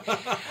exactly?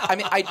 I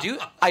mean,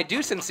 I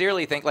do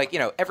sincerely think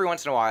every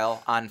once in a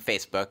while on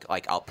Facebook,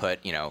 I'll put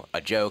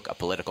a joke, a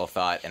political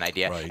thought, an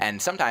idea, and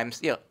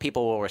sometimes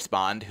people will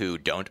respond who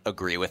don't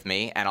agree with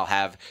me, and I'll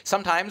have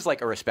sometimes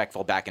a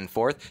respectful back and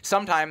forth.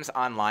 Sometimes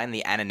online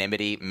the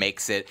anonymity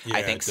makes it,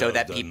 I think, so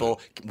that people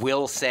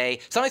will say.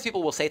 Sometimes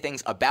people will say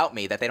things about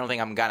me that they don't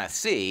think I'm gonna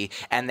see.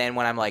 And then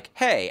when I'm like,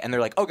 hey, and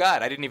they're like, oh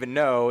God, I didn't even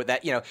know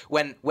that.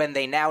 When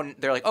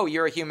they're like, oh,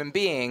 you're a human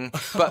being,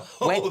 but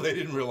they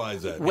didn't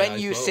realize that. When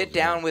you sit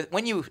down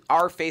when you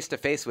are face to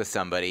face with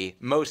somebody,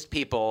 most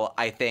people,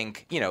 I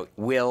think,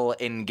 will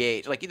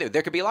engage. Like,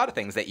 there could be a lot of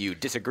things that you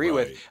disagree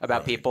with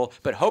about people,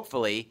 but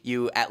hopefully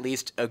you at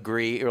least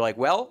agree. You're like,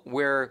 well,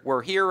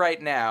 we're here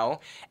right now,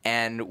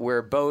 and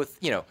we're both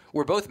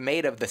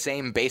made of the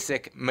same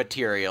basic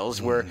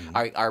materials. We're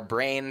our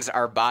brains,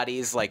 our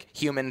bodies, like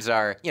humans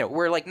are,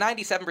 we're like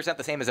 97%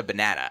 the same as a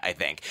banana, I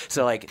think.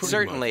 So like Pretty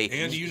certainly, much.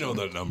 Andy, you know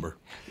that number.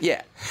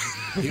 Yeah.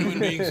 Human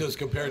beings as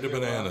compared to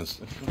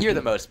bananas. You're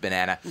the most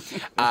banana.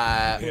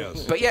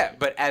 Yes.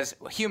 But as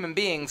human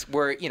beings,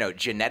 we're,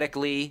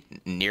 genetically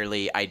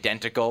nearly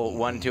identical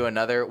one to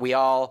another. We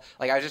all,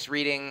 like, I was just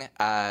reading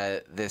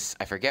this,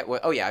 I forget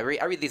what, I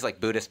read these, like,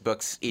 Buddhist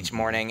books each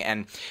morning,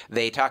 and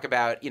they talk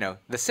about,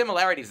 the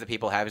similarities that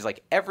people have is,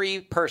 like,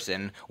 every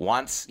person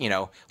wants,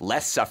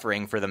 less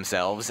suffering for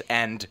themselves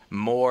and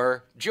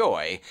more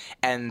joy.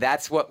 And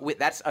that's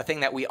that's a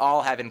thing that we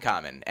all have in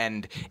common.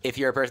 And if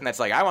you're a person that's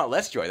like, I want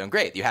less joy, then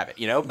great, you have it,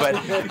 But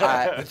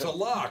it's a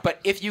lock. But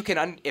if you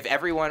can,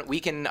 we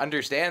can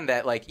understand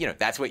that, like,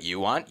 that's what you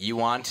want. You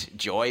want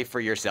joy for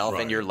yourself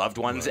and your loved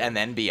ones, and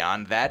then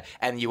beyond that,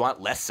 and you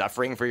want less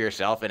suffering for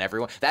yourself and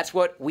everyone. That's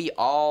what we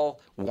all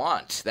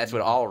want. That's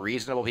what all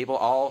reasonable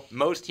people,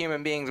 most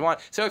human beings want.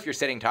 So if you're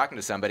sitting talking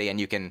to somebody, and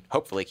you can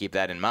hopefully keep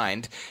that in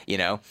mind,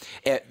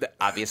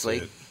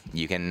 obviously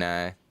you can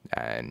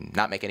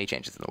not make any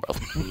changes in the world.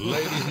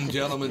 Ladies and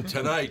gentlemen,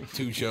 tonight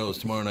 2 shows,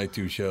 tomorrow night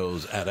 2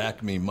 shows at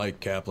Acme. Mike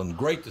Kaplan,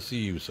 great to see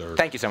you, sir.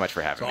 Thank you so much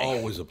for having me. It's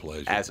always a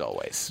pleasure. As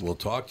always. We'll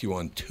talk to you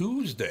on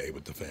Tuesday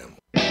with the family.